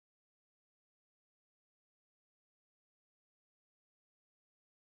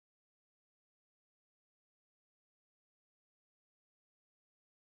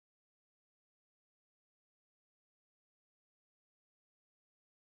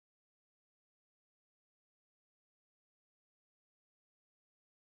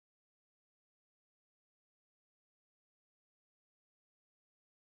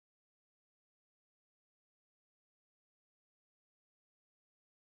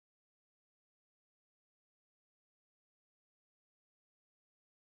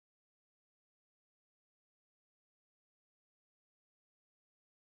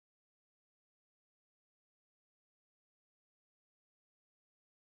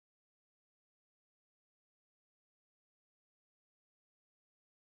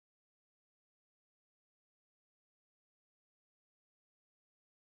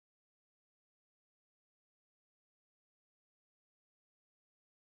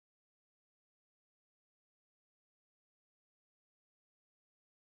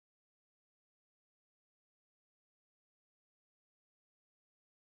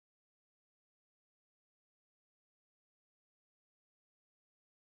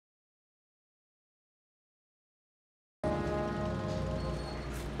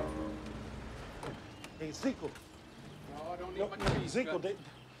Ezekiel. No, I don't need my keys. Ezekiel,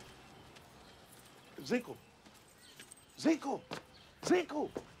 Ezekiel. Ezekiel. Ezekiel.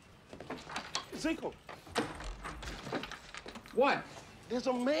 Ezekiel. What? There's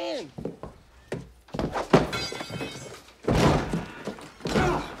a man.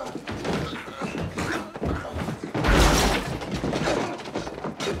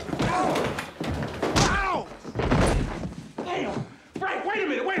 Ow! Damn! Frank, wait a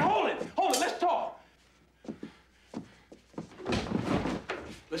minute. Wait, hold it. Hold it. Let's talk.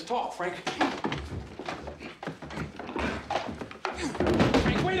 Let's talk, Frank.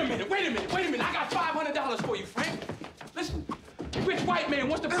 Frank, wait a minute. Wait a minute. Wait a minute. I got $500 for you, Frank. Listen, a rich white man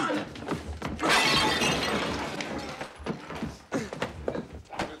wants to find it.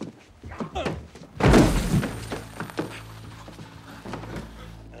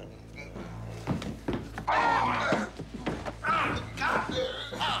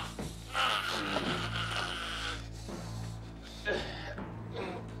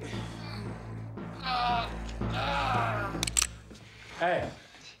 Hey.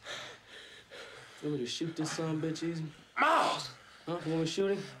 You want me to shoot this son of a bitch easy? Miles! Huh? You want me to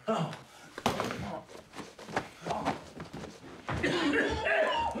shoot him? Oh.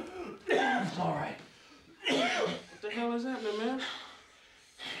 It's all right. What the hell is happening, man?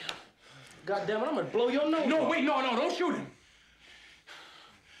 God damn it, I'm gonna blow your nose No, off. wait, no, don't shoot him.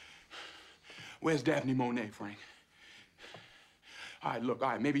 Where's Daphne Monet, Frank? All right, look, all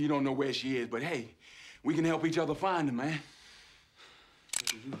right, maybe you don't know where she is, but hey, we can help each other find her, man.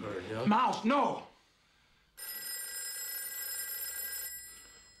 You heard, yo. Mouse, no!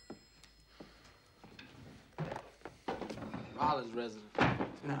 Rollins resident.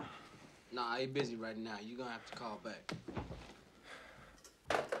 No. Nah, he busy right now. You gonna have to call back.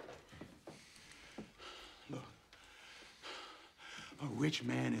 Look, a rich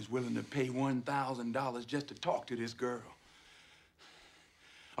man is willing to pay $1,000 just to talk to this girl.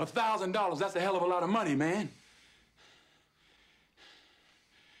 $1,000, that's a hell of a lot of money, man.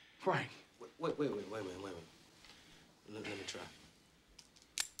 Frank. Wait a minute. Let me try.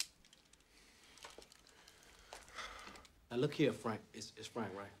 Now look here, Frank. It's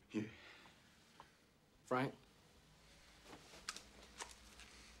Frank, right? Yeah. Frank?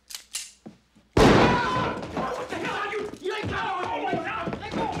 What the hell are you? You ain't got all right now.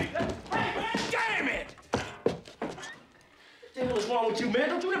 Let go of me. Frank, damn it! What the hell is wrong with you, man?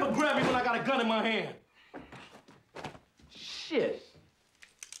 Don't you ever grab me when I got a gun in my hand. Shit.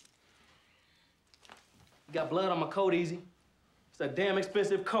 You got blood on my coat, Easy. It's a damn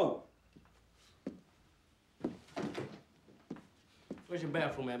expensive coat. Where's your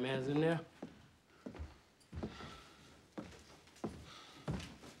bathroom at, man? Is it in there?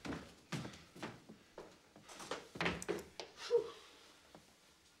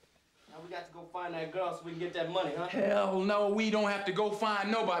 Now we got to go find that girl so we can get that money, huh? Hell no, we don't have to go find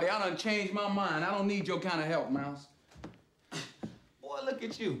nobody. I done changed my mind. I don't need your kind of help, Mouse. Boy, look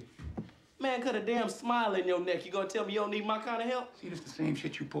at you. Man, cut a damn smile in your neck. You gonna tell me you don't need my kind of help? See, this the same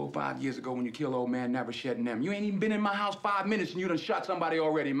shit you pulled 5 years ago when you killed old man Never shedding them. You ain't even been in my house 5 minutes and you done shot somebody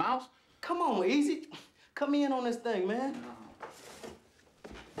already, Mouse. Come on, Easy. Come in on this thing, man.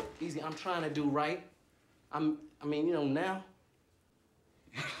 Easy, I'm trying to do right. I mean, you know, now.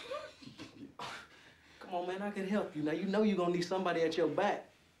 Come on, man, I can help you. Now, you know you're gonna need somebody at your back.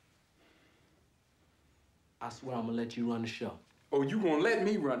 I swear I'm gonna let you run the show. Oh, you gonna let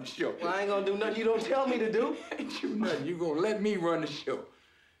me run the show? Well, I ain't gonna do nothing you don't tell me to do. Ain't you nothing. You gonna let me run the show.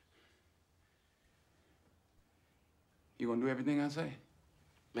 You gonna do everything I say?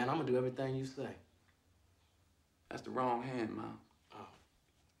 Man, I'm gonna do everything you say. That's the wrong hand, Mom. Oh.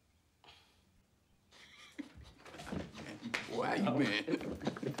 Boy, how you been?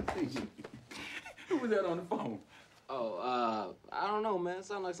 Who was that on the phone? Oh, I don't know, man. It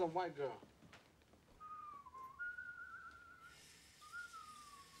sounded like some white girl.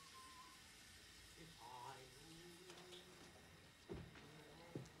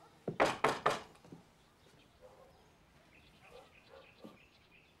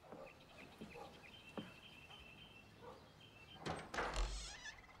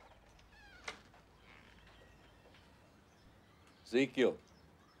 Ezekiel,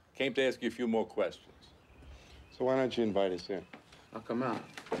 came to ask you a few more questions. So why don't you invite us in? I'll come out.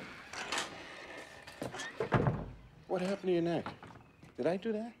 What happened to your neck? Did I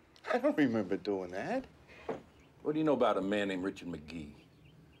do that? I don't remember doing that. What do you know about a man named Richard McGee?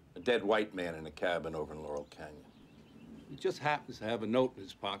 A dead white man in a cabin over in Laurel Canyon. He just happens to have a note in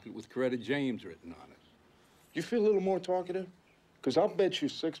his pocket with Coretta James written on it. You feel a little more talkative? Because I'll bet you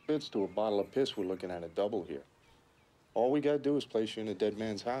 6 bits to a bottle of piss we're looking at a double here. All we gotta do is place you in a dead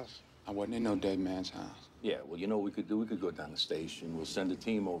man's house. I wasn't in no dead man's house. Yeah, well, you know what we could do? We could go down the station. We'll send a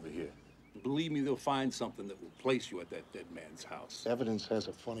team over here. Believe me, they'll find something that will place you at that dead man's house. Evidence has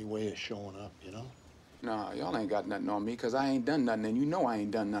a funny way of showing up, you know? Nah, y'all ain't got nothing on me, because I ain't done nothing, and you know I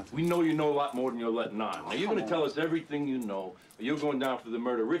ain't done nothing. We know you know a lot more than you're letting on. Now, you're going to tell us everything you know, or you're going down for the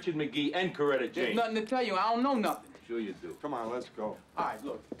murder of Richard McGee and Coretta James. There's nothing to tell you. I don't know nothing. Sure you do. Come on, let's go. All right,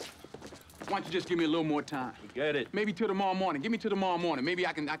 look. Why don't you just give me a little more time? We get it. Maybe till tomorrow morning. Give me till tomorrow morning. Maybe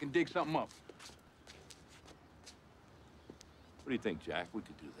I can dig something up. What do you think, Jack? We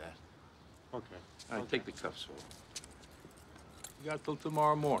could do that. Okay. All right, take the cuffs off. You got till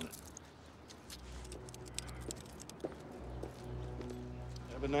tomorrow morning.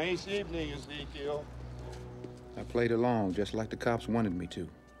 Have a nice evening, Ezekiel. I played along just like the cops wanted me to.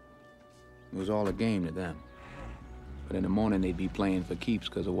 It was all a game to them. But in the morning, they'd be playing for keeps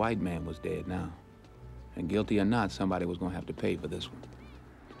because a white man was dead now. And guilty or not, somebody was going to have to pay for this one.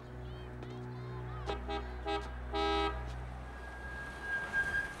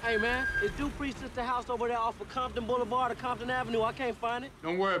 Hey, man, is Dupree's sister house over there off of Compton Boulevard or Compton Avenue? I can't find it.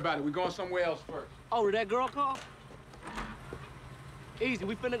 Don't worry about it. We're going somewhere else first. Oh, did that girl call? Easy,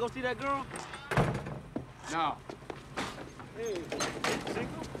 we finna go see that girl? No. Hey,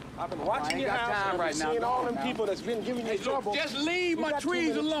 I've been watching your got house time and right now. seeing all them people that's been giving you trouble. Just leave You my got too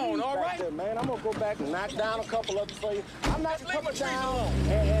trees many alone, trees all back right? there, man, I'm gonna go back and knock down a couple of them for you. I'm knocking a couple down,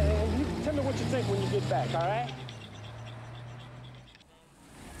 and you tell me what you think when you get back, all right?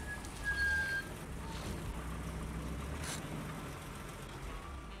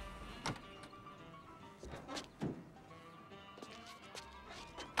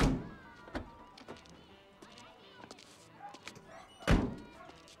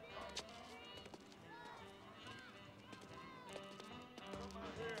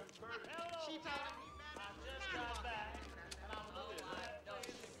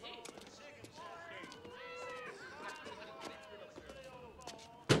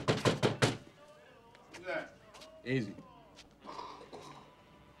 Easy.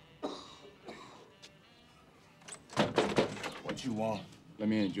 What you want? Let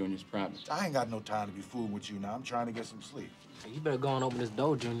me in, Junior's private. I ain't got no time to be fooling with you now. I'm trying to get some sleep. Hey, you better go and open this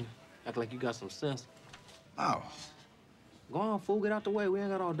door, Junior. Act like you got some sense. Oh. Go on, fool, get out the way. We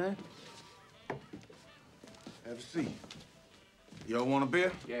ain't got all day. Have a seat. Y'all want a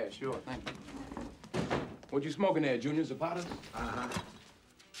beer? Yeah, sure. Thank you. What you smoking there, Junior? Zapatas? Uh-huh.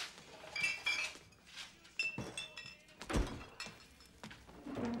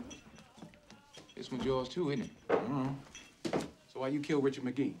 This one's yours, too, isn't it? So why you killed Richard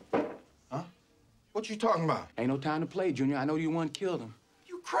McGee? Huh? What you talking about? Ain't no time to play, Junior. I know you one killed him.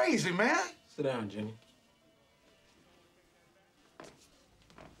 You crazy, man. Sit down, Junior.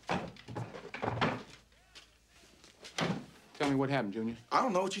 Tell me what happened, Junior. I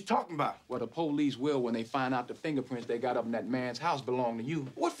don't know what you're talking about. Well, the police will when they find out the fingerprints they got up in that man's house belong to you.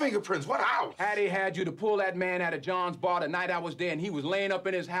 What fingerprints? What house? Hattie had you to pull that man out of John's bar the night I was there, and he was laying up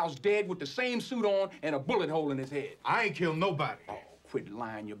in his house dead with the same suit on and a bullet hole in his head. I ain't killed nobody. Oh, quit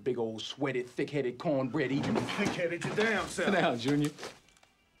lying, you big old sweaty, thick-headed cornbread eating. Thick-headed your damn self. Sit down, Junior.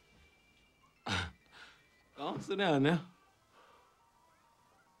 Oh, sit down now.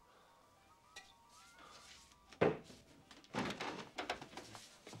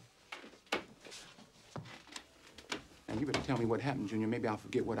 Now, you better tell me what happened, Junior. Maybe I'll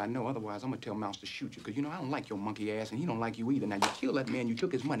forget what I know. Otherwise, I'm gonna tell Mouse to shoot you. Because, you know, I don't like your monkey ass, and he don't like you either. Now, you killed that man. You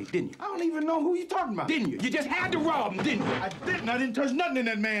took his money, didn't you? I don't even know who you talking about. Didn't you? You just had to rob him, didn't you? I didn't. I didn't touch nothing in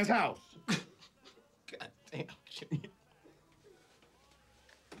that man's house. God damn, Junior.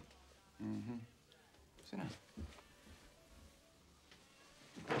 Mm-hmm. Sit down.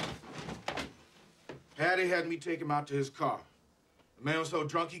 Hattie had me take him out to his car. The man was so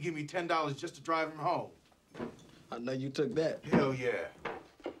drunk, he gave me $10 just to drive him home. I know you took that. Hell yeah.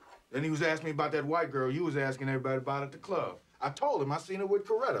 Then he was asking me about that white girl you was asking everybody about at the club. I told him I seen her with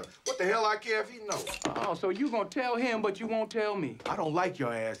Coretta. What the hell I care if he knows? Oh, so you gonna tell him, but you won't tell me. I don't like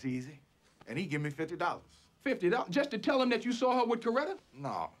your ass, Easy. And he give me $50. $50? Just to tell him that you saw her with Coretta?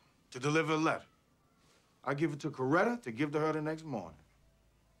 No, to deliver a letter. I give it to Coretta to give to her the next morning.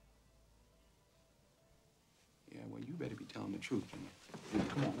 Yeah, well, you better be telling the truth, Junior.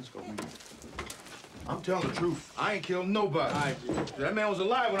 Come on, let's go, man. I'm telling the truth. I ain't killed nobody. That man was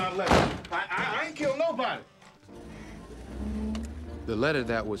alive when I left. I ain't killed nobody. The letter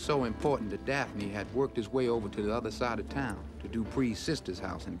that was so important to Daphne had worked its way over to the other side of town, to Dupree's sister's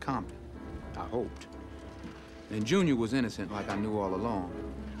house in Compton. I hoped. And Junior was innocent like I knew all along.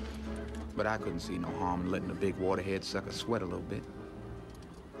 But I couldn't see no harm in letting the big waterhead sucker sweat a little bit.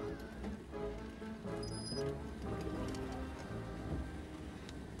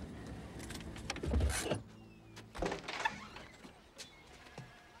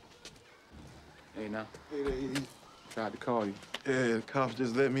 Hey, now. Hey there, Easy. Tried to call you. Yeah, the cops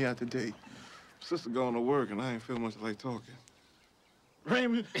just let me out today. Sister going to work, and I ain't feel much like talking.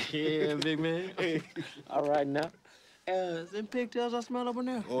 Raymond? Yeah, big man. Hey. All right, now. Is them pigtails I smell over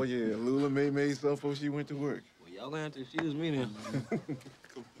there? Oh, yeah. Lula made something before she went to work. Well, y'all gonna have to excuse me then.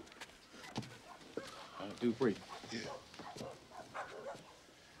 Dupree. Yeah.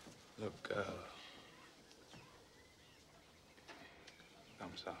 Look,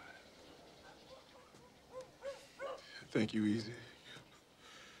 I'm sorry. Thank you, Easy.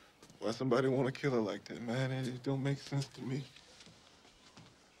 Why somebody want to kill her like that, man? It don't make sense to me.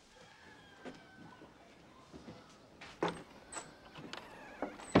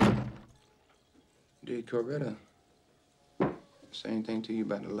 Did Coretta say anything to you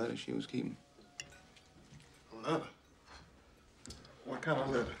about the letter she was keeping? A letter? What kind of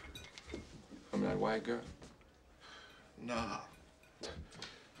letter? From that white girl? Nah.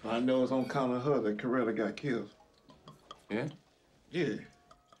 I know it's on account of her that Coretta got killed. Yeah? Yeah.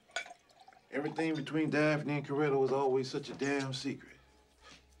 Everything between Daphne and Coretta was always such a damn secret.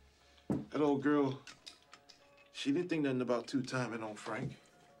 That old girl, she didn't think nothing about two-timing on Frank.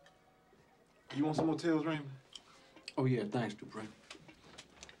 You want some more tales, Raymond? Oh, yeah, thanks, Dupree.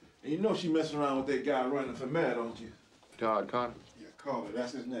 And you know she messing around with that guy running for mayor, don't you? Todd Carter? Yeah, Carter,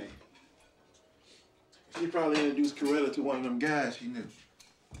 that's his name. She probably introduced Coretta to one of them guys she knew.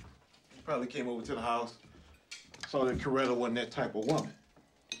 He probably came over to the house, saw that Coretta wasn't that type of woman.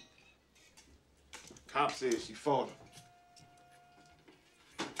 Cop said she fought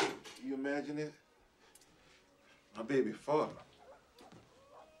him. You imagine it? My baby fought him.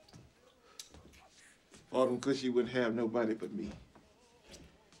 Fought him because she wouldn't have nobody but me.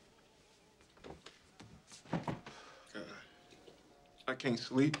 God, I can't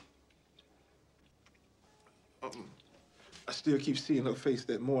sleep. I still keep seeing her face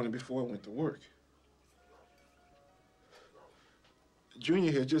that morning before I went to work.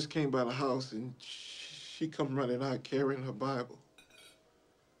 Junior had just came by the house and she come running out carrying her Bible.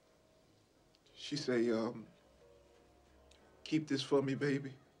 She say, keep this for me,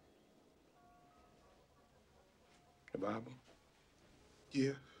 baby. The Bible?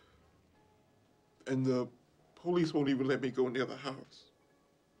 Yeah. And the police won't even let me go near the house.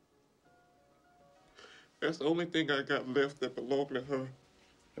 That's the only thing I got left that belonged to her.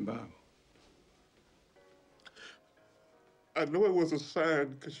 The Bible. I know it was a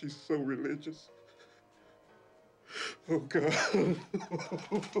sign because she's so religious. Oh, God.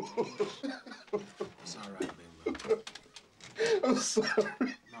 It's all right, baby. I'm sorry.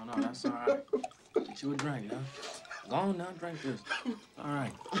 No, that's all right. Get you a drink, now. Go on now, drink this. All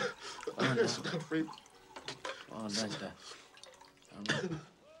right. All right, That's now. not free. Oh, drink that. All right.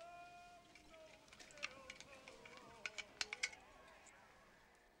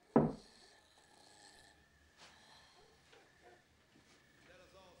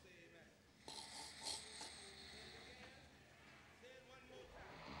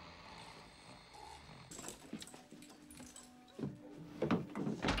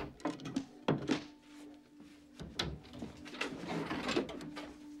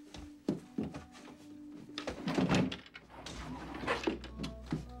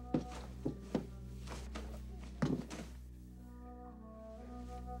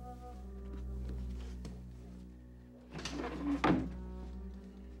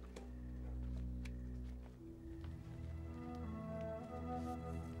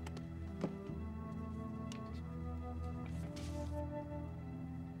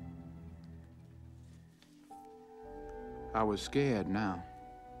 I was scared now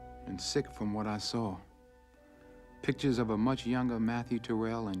and sick from what I saw. Pictures of a much younger Matthew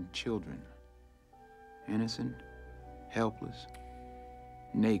Terrell and children. Innocent, helpless,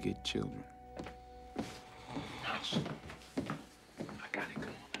 naked children. I got it.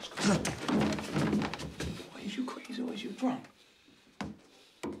 Come on, let's go. Boy, is you crazy or is you drunk? Come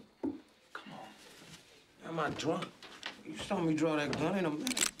on. Am I drunk? You saw me draw that gun in a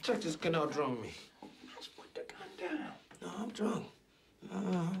minute. Check this gun out, drunk me. Let's put the gun down. No, I'm drunk.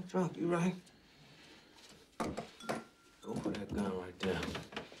 I'm drunk. You right? Go put that gun right there.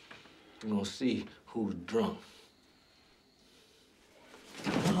 You're gonna see who's drunk.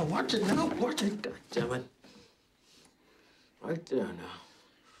 No, watch it now. Watch it. God damn it. Right there now.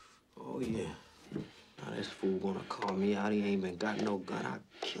 Oh, yeah. Now this fool gonna call me out. He ain't even got no gun. I'll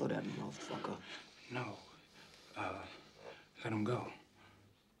kill that motherfucker. No. Let him go.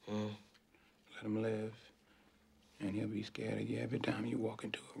 Let him live. And he'll be scared of you every time you walk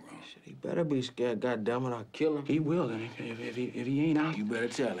into a room. Shit, he better be scared. God damn it, I'll kill him. He will, and if he ain't out, you better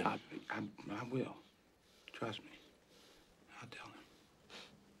tell him. I will. Trust me. I'll tell him.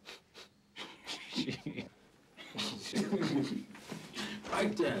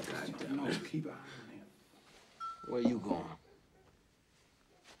 Right there, goddamn. No, keep an eye on him. Where you going?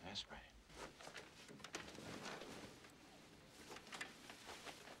 That's right.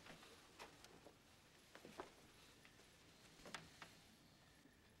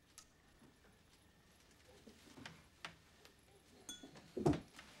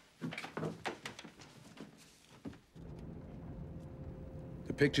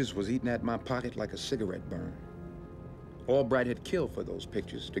 The pictures was eating at my pocket like a cigarette burn. Albright had killed for those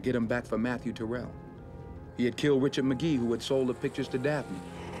pictures to get them back for Matthew Terrell. He had killed Richard McGee, who had sold the pictures to Daphne.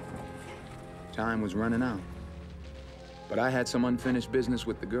 Time was running out. But I had some unfinished business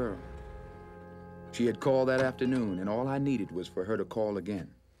with the girl. She had called that afternoon, and all I needed was for her to call again.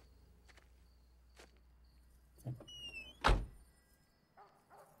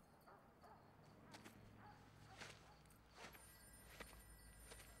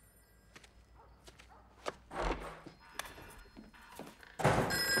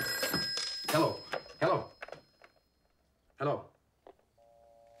 Hello. Hello. Hello.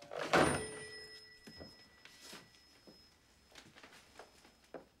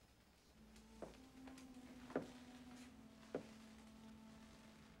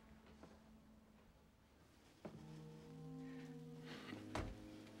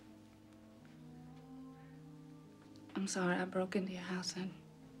 I'm sorry I broke into your house, and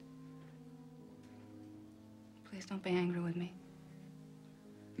please don't be angry with me.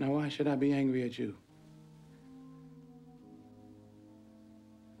 Now, why should I be angry at you?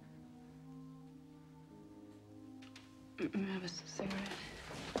 Have a cigarette.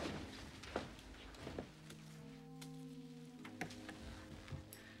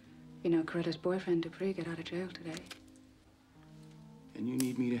 You know, Coretta's boyfriend, Dupree, got out of jail today. And you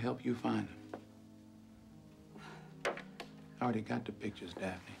need me to help you find him. I already got the pictures,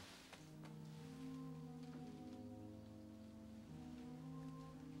 Daphne.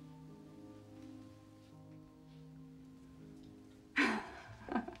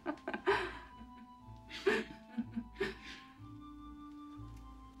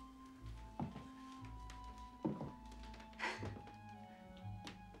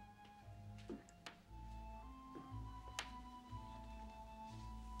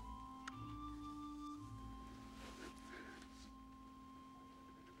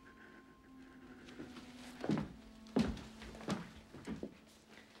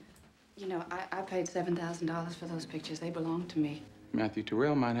 You know, I paid $7,000 for those pictures. They belong to me. Matthew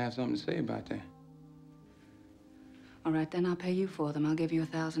Terrell might have something to say about that. All right, then I'll pay you for them. I'll give you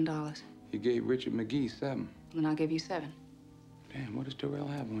 $1,000. You gave Richard McGee $7. Then I'll give you $7. Damn, what does Terrell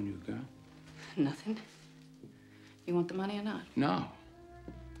have on you, girl? Nothing. You want the money or not? No.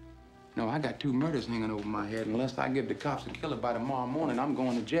 No, I got 2 murders hanging over my head. Unless I give the cops a killer by tomorrow morning, I'm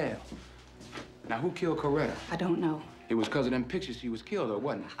going to jail. Now, who killed Coretta? I don't know. It was because of them pictures she was killed, or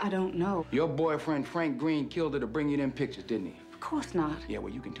wasn't it? I don't know. Your boyfriend, Frank Green, killed her to bring you them pictures, didn't he? Of course not. Yeah,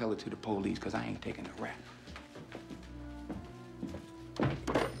 well, you can tell it to the police, because I ain't taking a rap.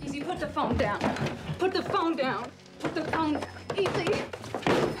 Easy, put the phone down. Put the phone down. Put the phone down. Easy.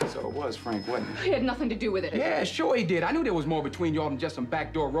 So it was Frank, wasn't it? He had nothing to do with it. Yeah, sure he did. I knew there was more between y'all than just some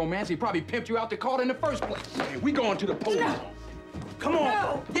backdoor romance. He probably pimped you out to court in the first place. Hey, we going to the police. No. Come on.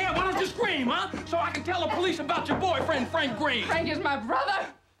 No. Yeah, why don't you scream, huh? So I can tell the police about your boyfriend, Frank Green. Frank is my brother.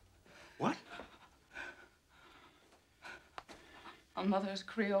 What? Our mother is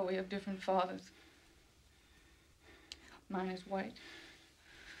Creole. We have different fathers. Mine is white.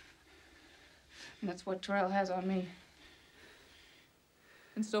 And that's what Terrell has on me.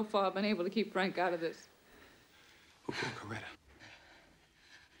 And so far, I've been able to keep Frank out of this. Who killed Coretta?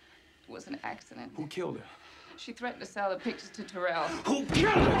 It was an accident. Who killed her? She threatened to sell the pictures to Terrell. Who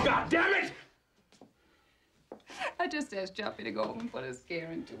killed her, goddammit? I just asked Choppy to go over and put a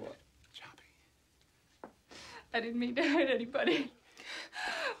scare into her. Choppy? I didn't mean to hurt anybody.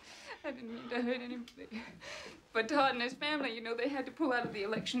 I didn't mean to hurt anybody. But Todd and his family, you know, they had to pull out of the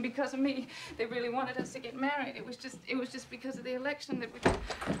election because of me. They really wanted us to get married. It was just because of the election that we...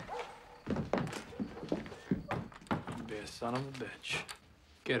 You be a son of a bitch.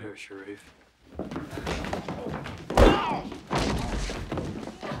 Get her, Sharif.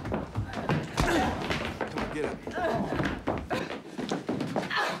 Get up.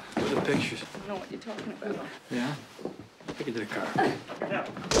 Where are the pictures? I don't know what you're talking about. Yeah? Take it to the car.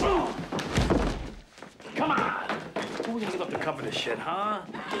 Come on! Who are we gonna give up to cover this shit, huh?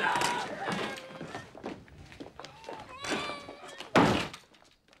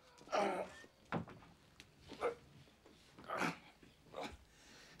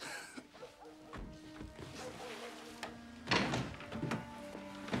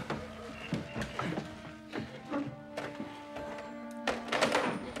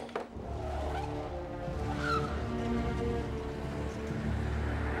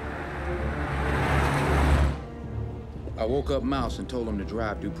 I woke up Mouse and told him to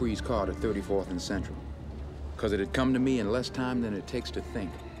drive Dupree's car to 34th and Central, because it had come to me in less time than it takes to think.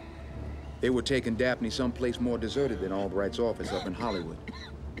 They were taking Daphne someplace more deserted than Albright's office up in Hollywood,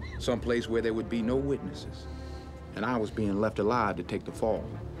 someplace where there would be no witnesses, and I was being left alive to take the fall.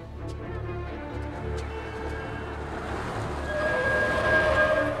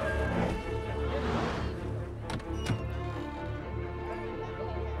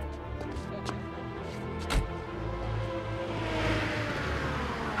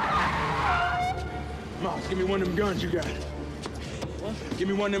 Mouse, give me one of them guns you got. What? Give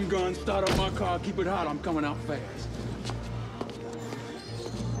me one of them guns, start up my car, keep it hot, I'm coming out fast.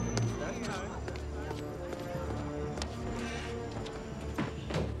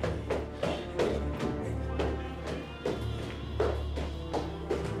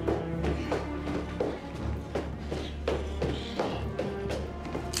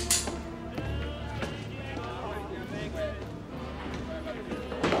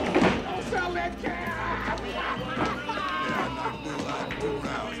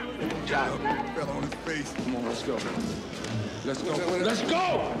 Let's go. Let's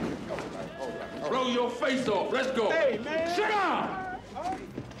go! Throw your face off. Let's go. Hey, man. Sit down!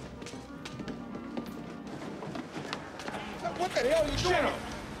 What the hell are you doing?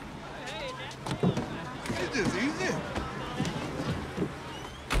 It's just easy.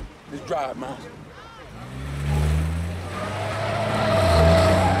 Let's drive, Mouse.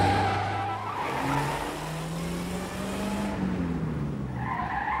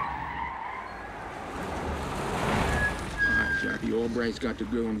 Albright's got the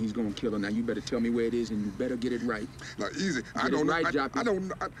girl and he's gonna kill her. Now you better tell me where it is and you better get it right. Now, easy. I Get don't it right, know. Joppy. I don't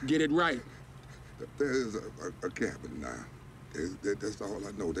know. Get it right. There's a cabin now. That's all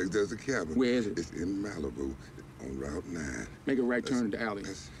I know. There's a cabin. Where is it? It's in Malibu on Route 9. Make a right turn to the alley.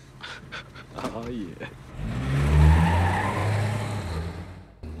 Oh, yeah.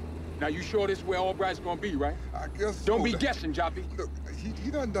 Now, you sure this is where Albright's gonna be, right? I guess so. Don't be guessing, Joppy. Look, he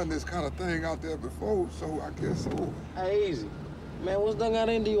done this kind of thing out there before, so I guess so. Hey, easy. Man, what's done got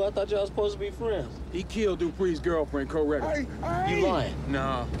into you? I thought y'all supposed to be friends. He killed Dupree's girlfriend, Coretta. You lying?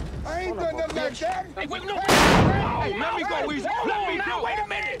 No. I ain't done nothing like that. Hey, wait, no. Hey, let me go, Easy. Let me go. Wait a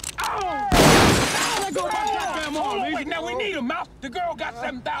minute. Oh! Let go of my goddamn arm, Easy. Now we need him, Mouse. The girl got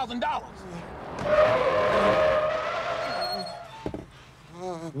 $7,000.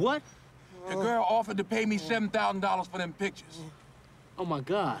 What? The girl offered to pay me $7,000 for them pictures. Oh, my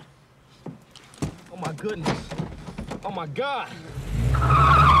God. Oh, my goodness. Oh, my God.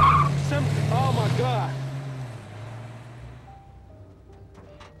 Oh, my God.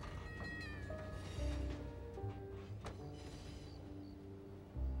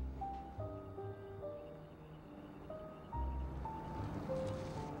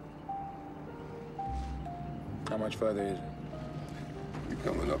 How much further is it? You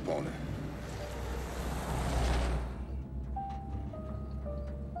coming up on it.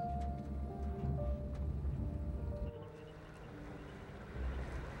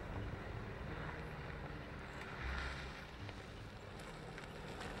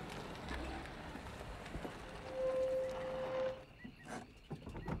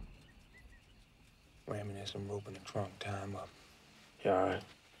 Ramming in some rope in the trunk, tie him up. You all right?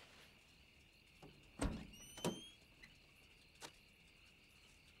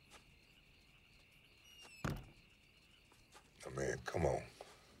 Man, come on.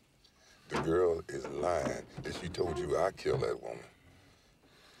 The girl is lying that she told you I killed that woman.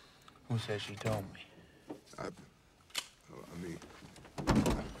 Who said she told me? I mean...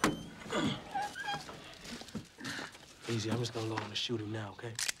 Easy, I'm just gonna go on and shoot him now,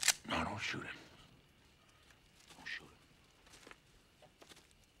 okay? No, don't shoot him. Don't shoot him.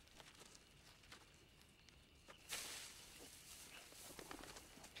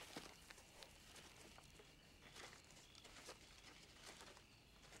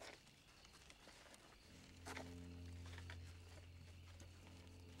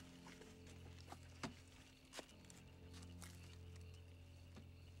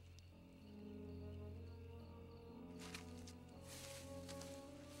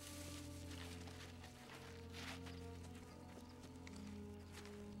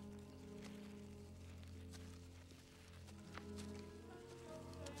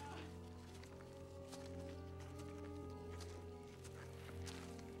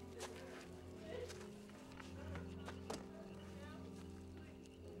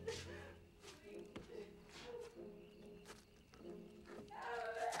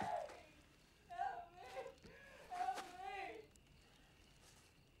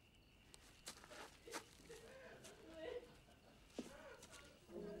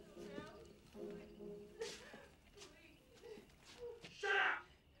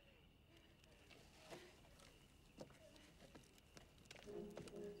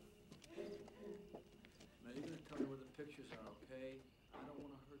 don't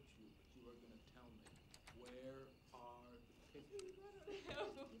want to hurt you, but you are going to tell me. Where are the pictures? I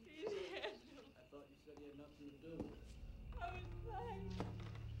thought you said you had nothing to do with it. I was lying.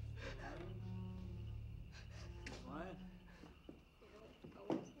 Lying?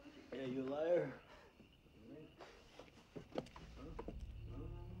 Yeah, you liar.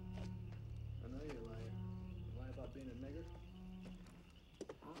 I know you're lying. You lie about being a nigger?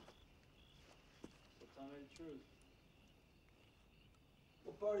 Huh? So tell me the truth.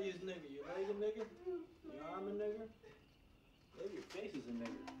 What part of you is nigger? Your leg a nigger? Your arm a nigger? Maybe your face is a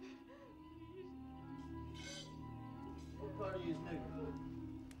nigger. What part of you is nigger?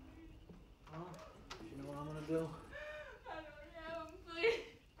 Huh? You know what I'm gonna do? I don't know, please.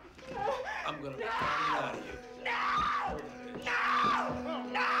 I'm gonna find it out of you.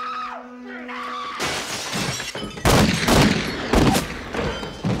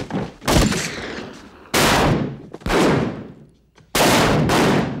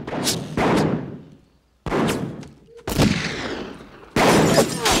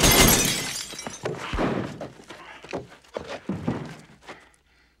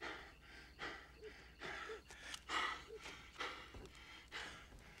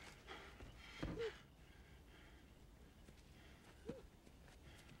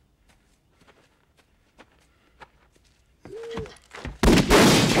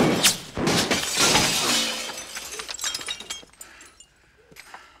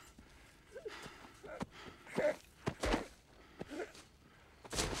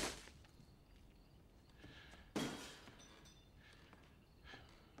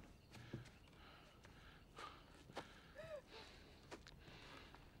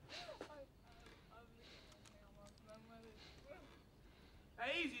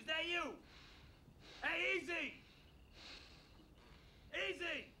 Hey, Easy, is that you? Hey, Easy!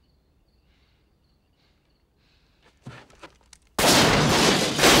 Easy!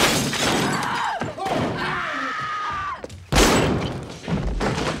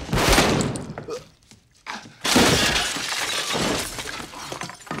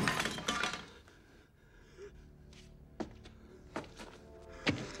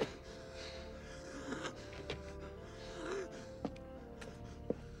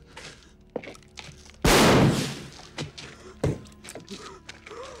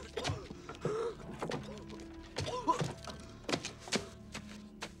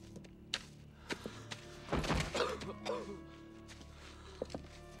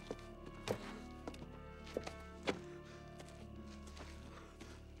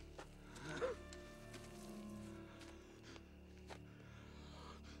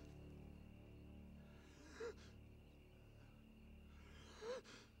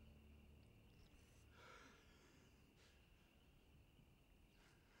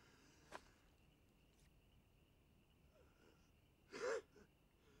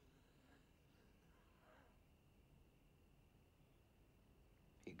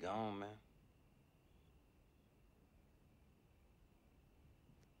 He gone, man.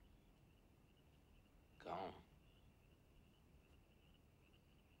 Gone.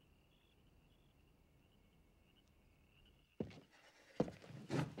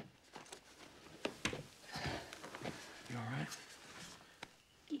 You all right?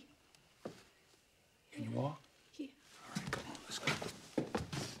 Yeah. Can you walk? Yeah. All right, come on, let's go.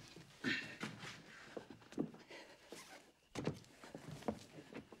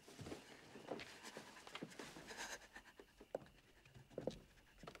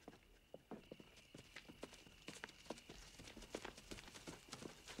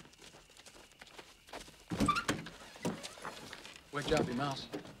 Where'd Joppy, Mouse?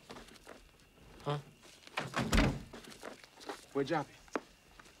 Huh? Where'd Joppy?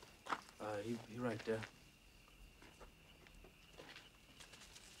 He right there.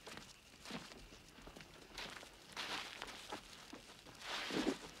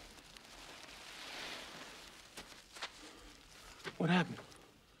 What happened?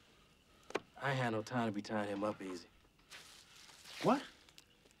 I ain't had no time to be tying him up easy. What?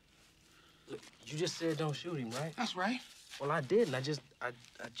 Look, you just said don't shoot him, right? That's right. Well, I didn't. I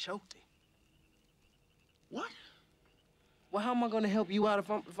choked him. What? Well, how am I gonna help you out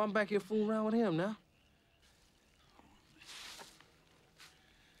if I'm back here fooling around with him now?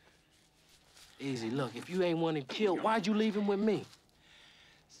 Easy, look, if you ain't want him killed, why'd you leave him with me?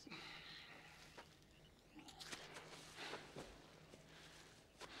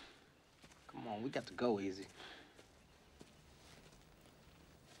 Come on, we got to go, Easy.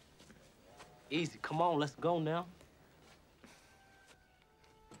 Easy, come on, let's go now.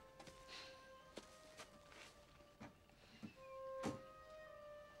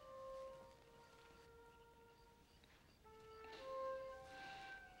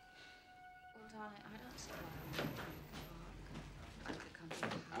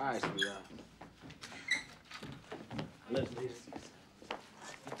 All right, sweetheart. Listen, you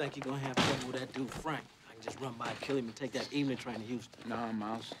think you're gonna have trouble with that dude, Frank? I can just run by, kill him, and take that evening train to Houston. Nah,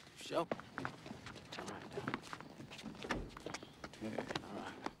 Mouse. Sure. All right, Yeah. all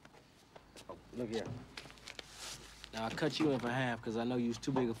right. Oh, look here. Now, I'll cut you in for half, because I know you was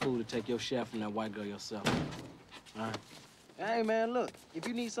too big a fool to take your share from that white girl yourself. All right? Hey, man, look. If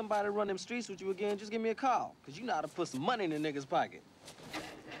you need somebody to run them streets with you again, just give me a call, because you know how to put some money in a nigga's pocket.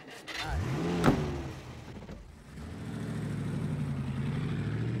 All right.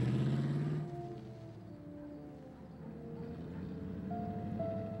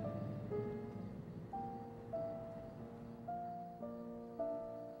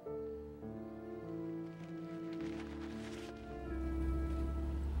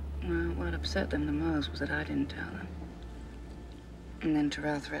 Well, what upset them the most was that I didn't tell them. And then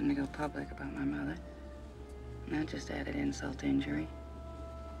Terrell threatened to go public about my mother. And that just added insult to injury.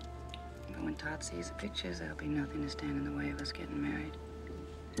 But when Todd sees the pictures, there'll be nothing to stand in the way of us getting married.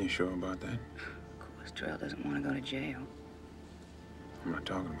 You sure about that? Of course, Terrell doesn't want to go to jail. I'm not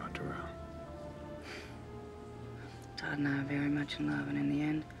talking about Terrell. Todd and I are very much in love, and in the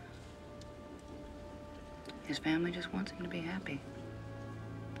end, his family just wants him to be happy.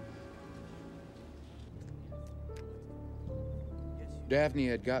 Daphne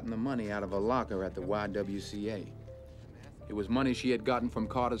had gotten the money out of a locker at the YWCA. It was money she had gotten from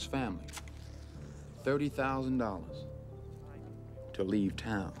Carter's family. $30,000 to leave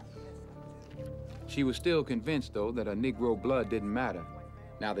town. She was still convinced, though, that her Negro blood didn't matter,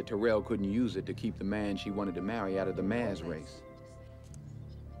 now that Terrell couldn't use it to keep the man she wanted to marry out of the Maz race.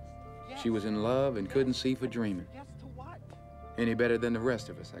 She was in love and couldn't see for dreaming. Any better than the rest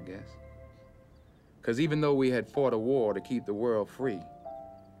of us, I guess. Because even though we had fought a war to keep the world free,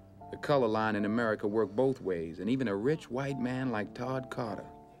 the color line in America worked both ways, and even a rich white man like Todd Carter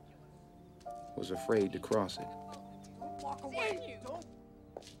was afraid to cross it. Walk away. Don't.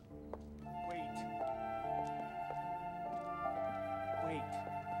 Wait. Wait.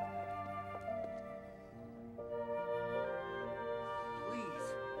 Please.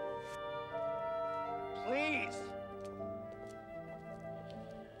 Please.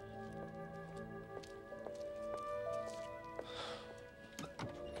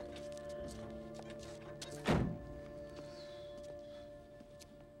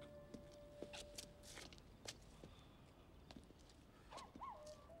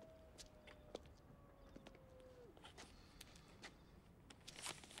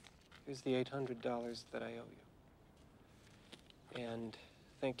 Here's the $800 that I owe you. And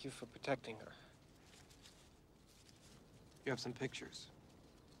thank you for protecting her. You have some pictures.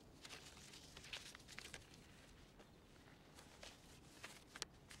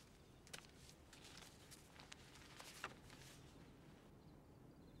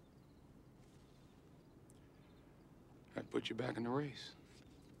 I'd put you back in the race.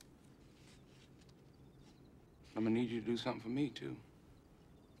 I'm gonna need you to do something for me, too.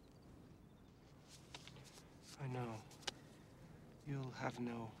 I know. You'll have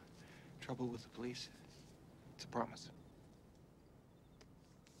no trouble with the police. It's a promise.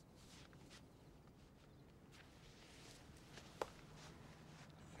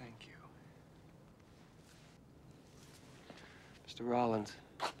 Thank you. Mr. Rollins,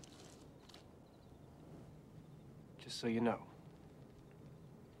 just so you know,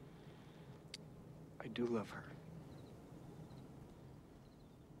 I do love her.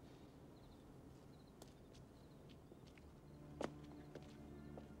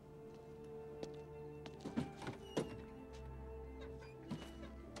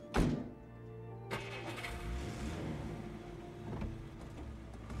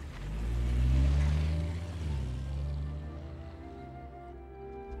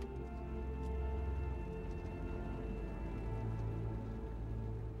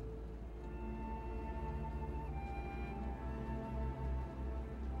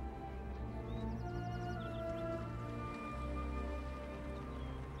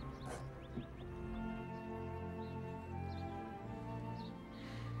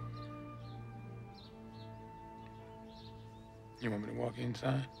 You want me to walk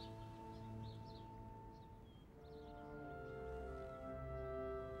inside?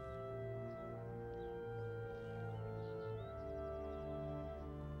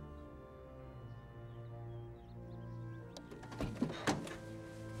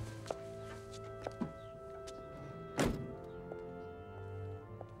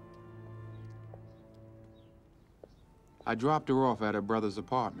 I dropped her off at her brother's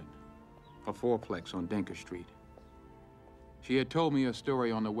apartment, a fourplex on Denker Street. She had told me her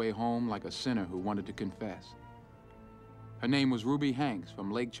story on the way home like a sinner who wanted to confess. Her name was Ruby Hanks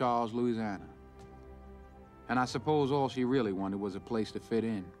from Lake Charles, Louisiana. And I suppose all she really wanted was a place to fit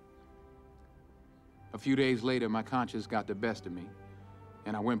in. A few days later, my conscience got the best of me,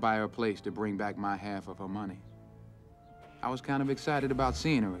 and I went by her place to bring back my half of her money. I was kind of excited about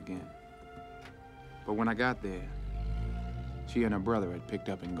seeing her again. But when I got there, she and her brother had picked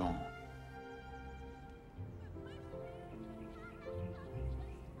up and gone.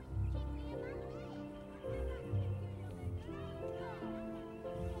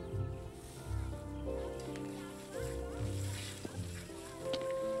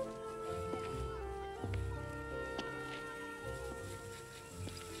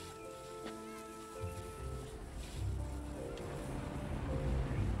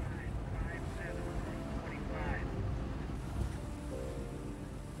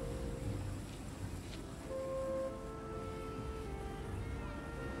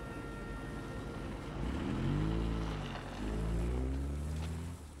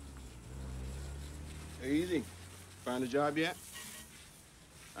 Hey, Easy. Find a job yet?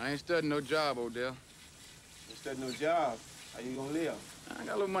 I ain't studying no job, Odell. You studying no job. How you gonna live? I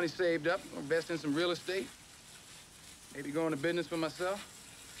got a little money saved up. Gonna invest in some real estate. Maybe go into business for myself.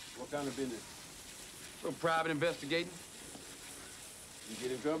 What kind of business? A little private investigating. You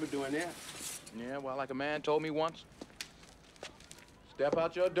get in trouble doing that? Yeah, well, like a man told me once, step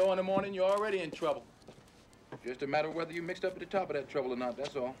out your door in the morning, you're already in trouble. Just a matter of whether you mixed up at the top of that trouble or not,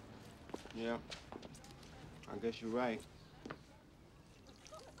 that's all. Yeah. I guess you're right.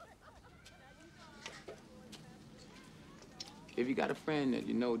 If you got a friend that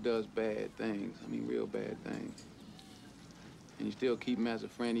you know does bad things, I mean real bad things, and you still keep him as a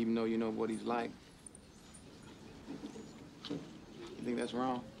friend even though you know what he's like, you think that's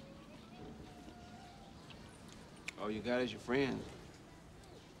wrong? All you got is your friends.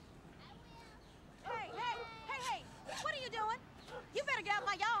 Hey, what are you doing? You better get out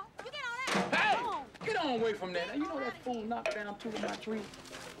my yard. You get on out. Hey! Get on away from that. Now, you know that fool knocked down 2 of my trees?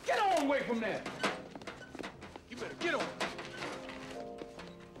 Get on away from that. You better get on.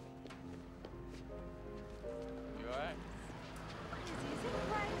 You all right?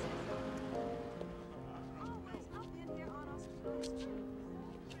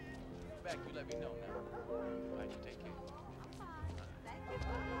 Back, you let me know now. All right, you take care.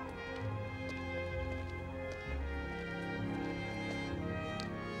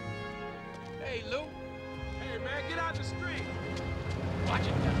 Hey, Lou. Hey, man, get out the street. Watch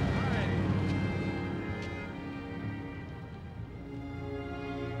it now. All right.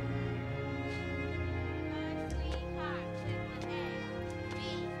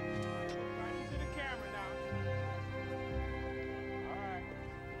 Right into the camera now. All right.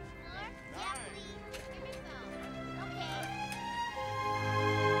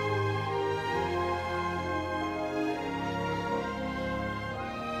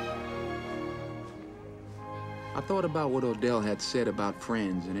 I thought about what Odell had said about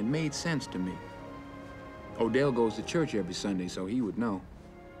friends, and it made sense to me. Odell goes to church every Sunday, so he would know.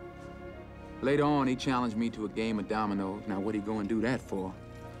 Later on, he challenged me to a game of dominoes. Now, what'd he go and do that for?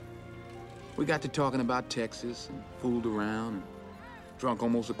 We got to talking about Texas and fooled around and drunk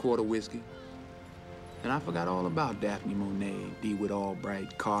almost a quart of whiskey. And I forgot all about Daphne Monet, DeWitt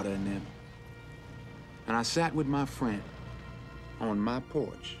Albright, Carter, and them. And I sat with my friend on my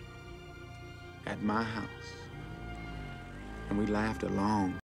porch at my house. And we laughed a long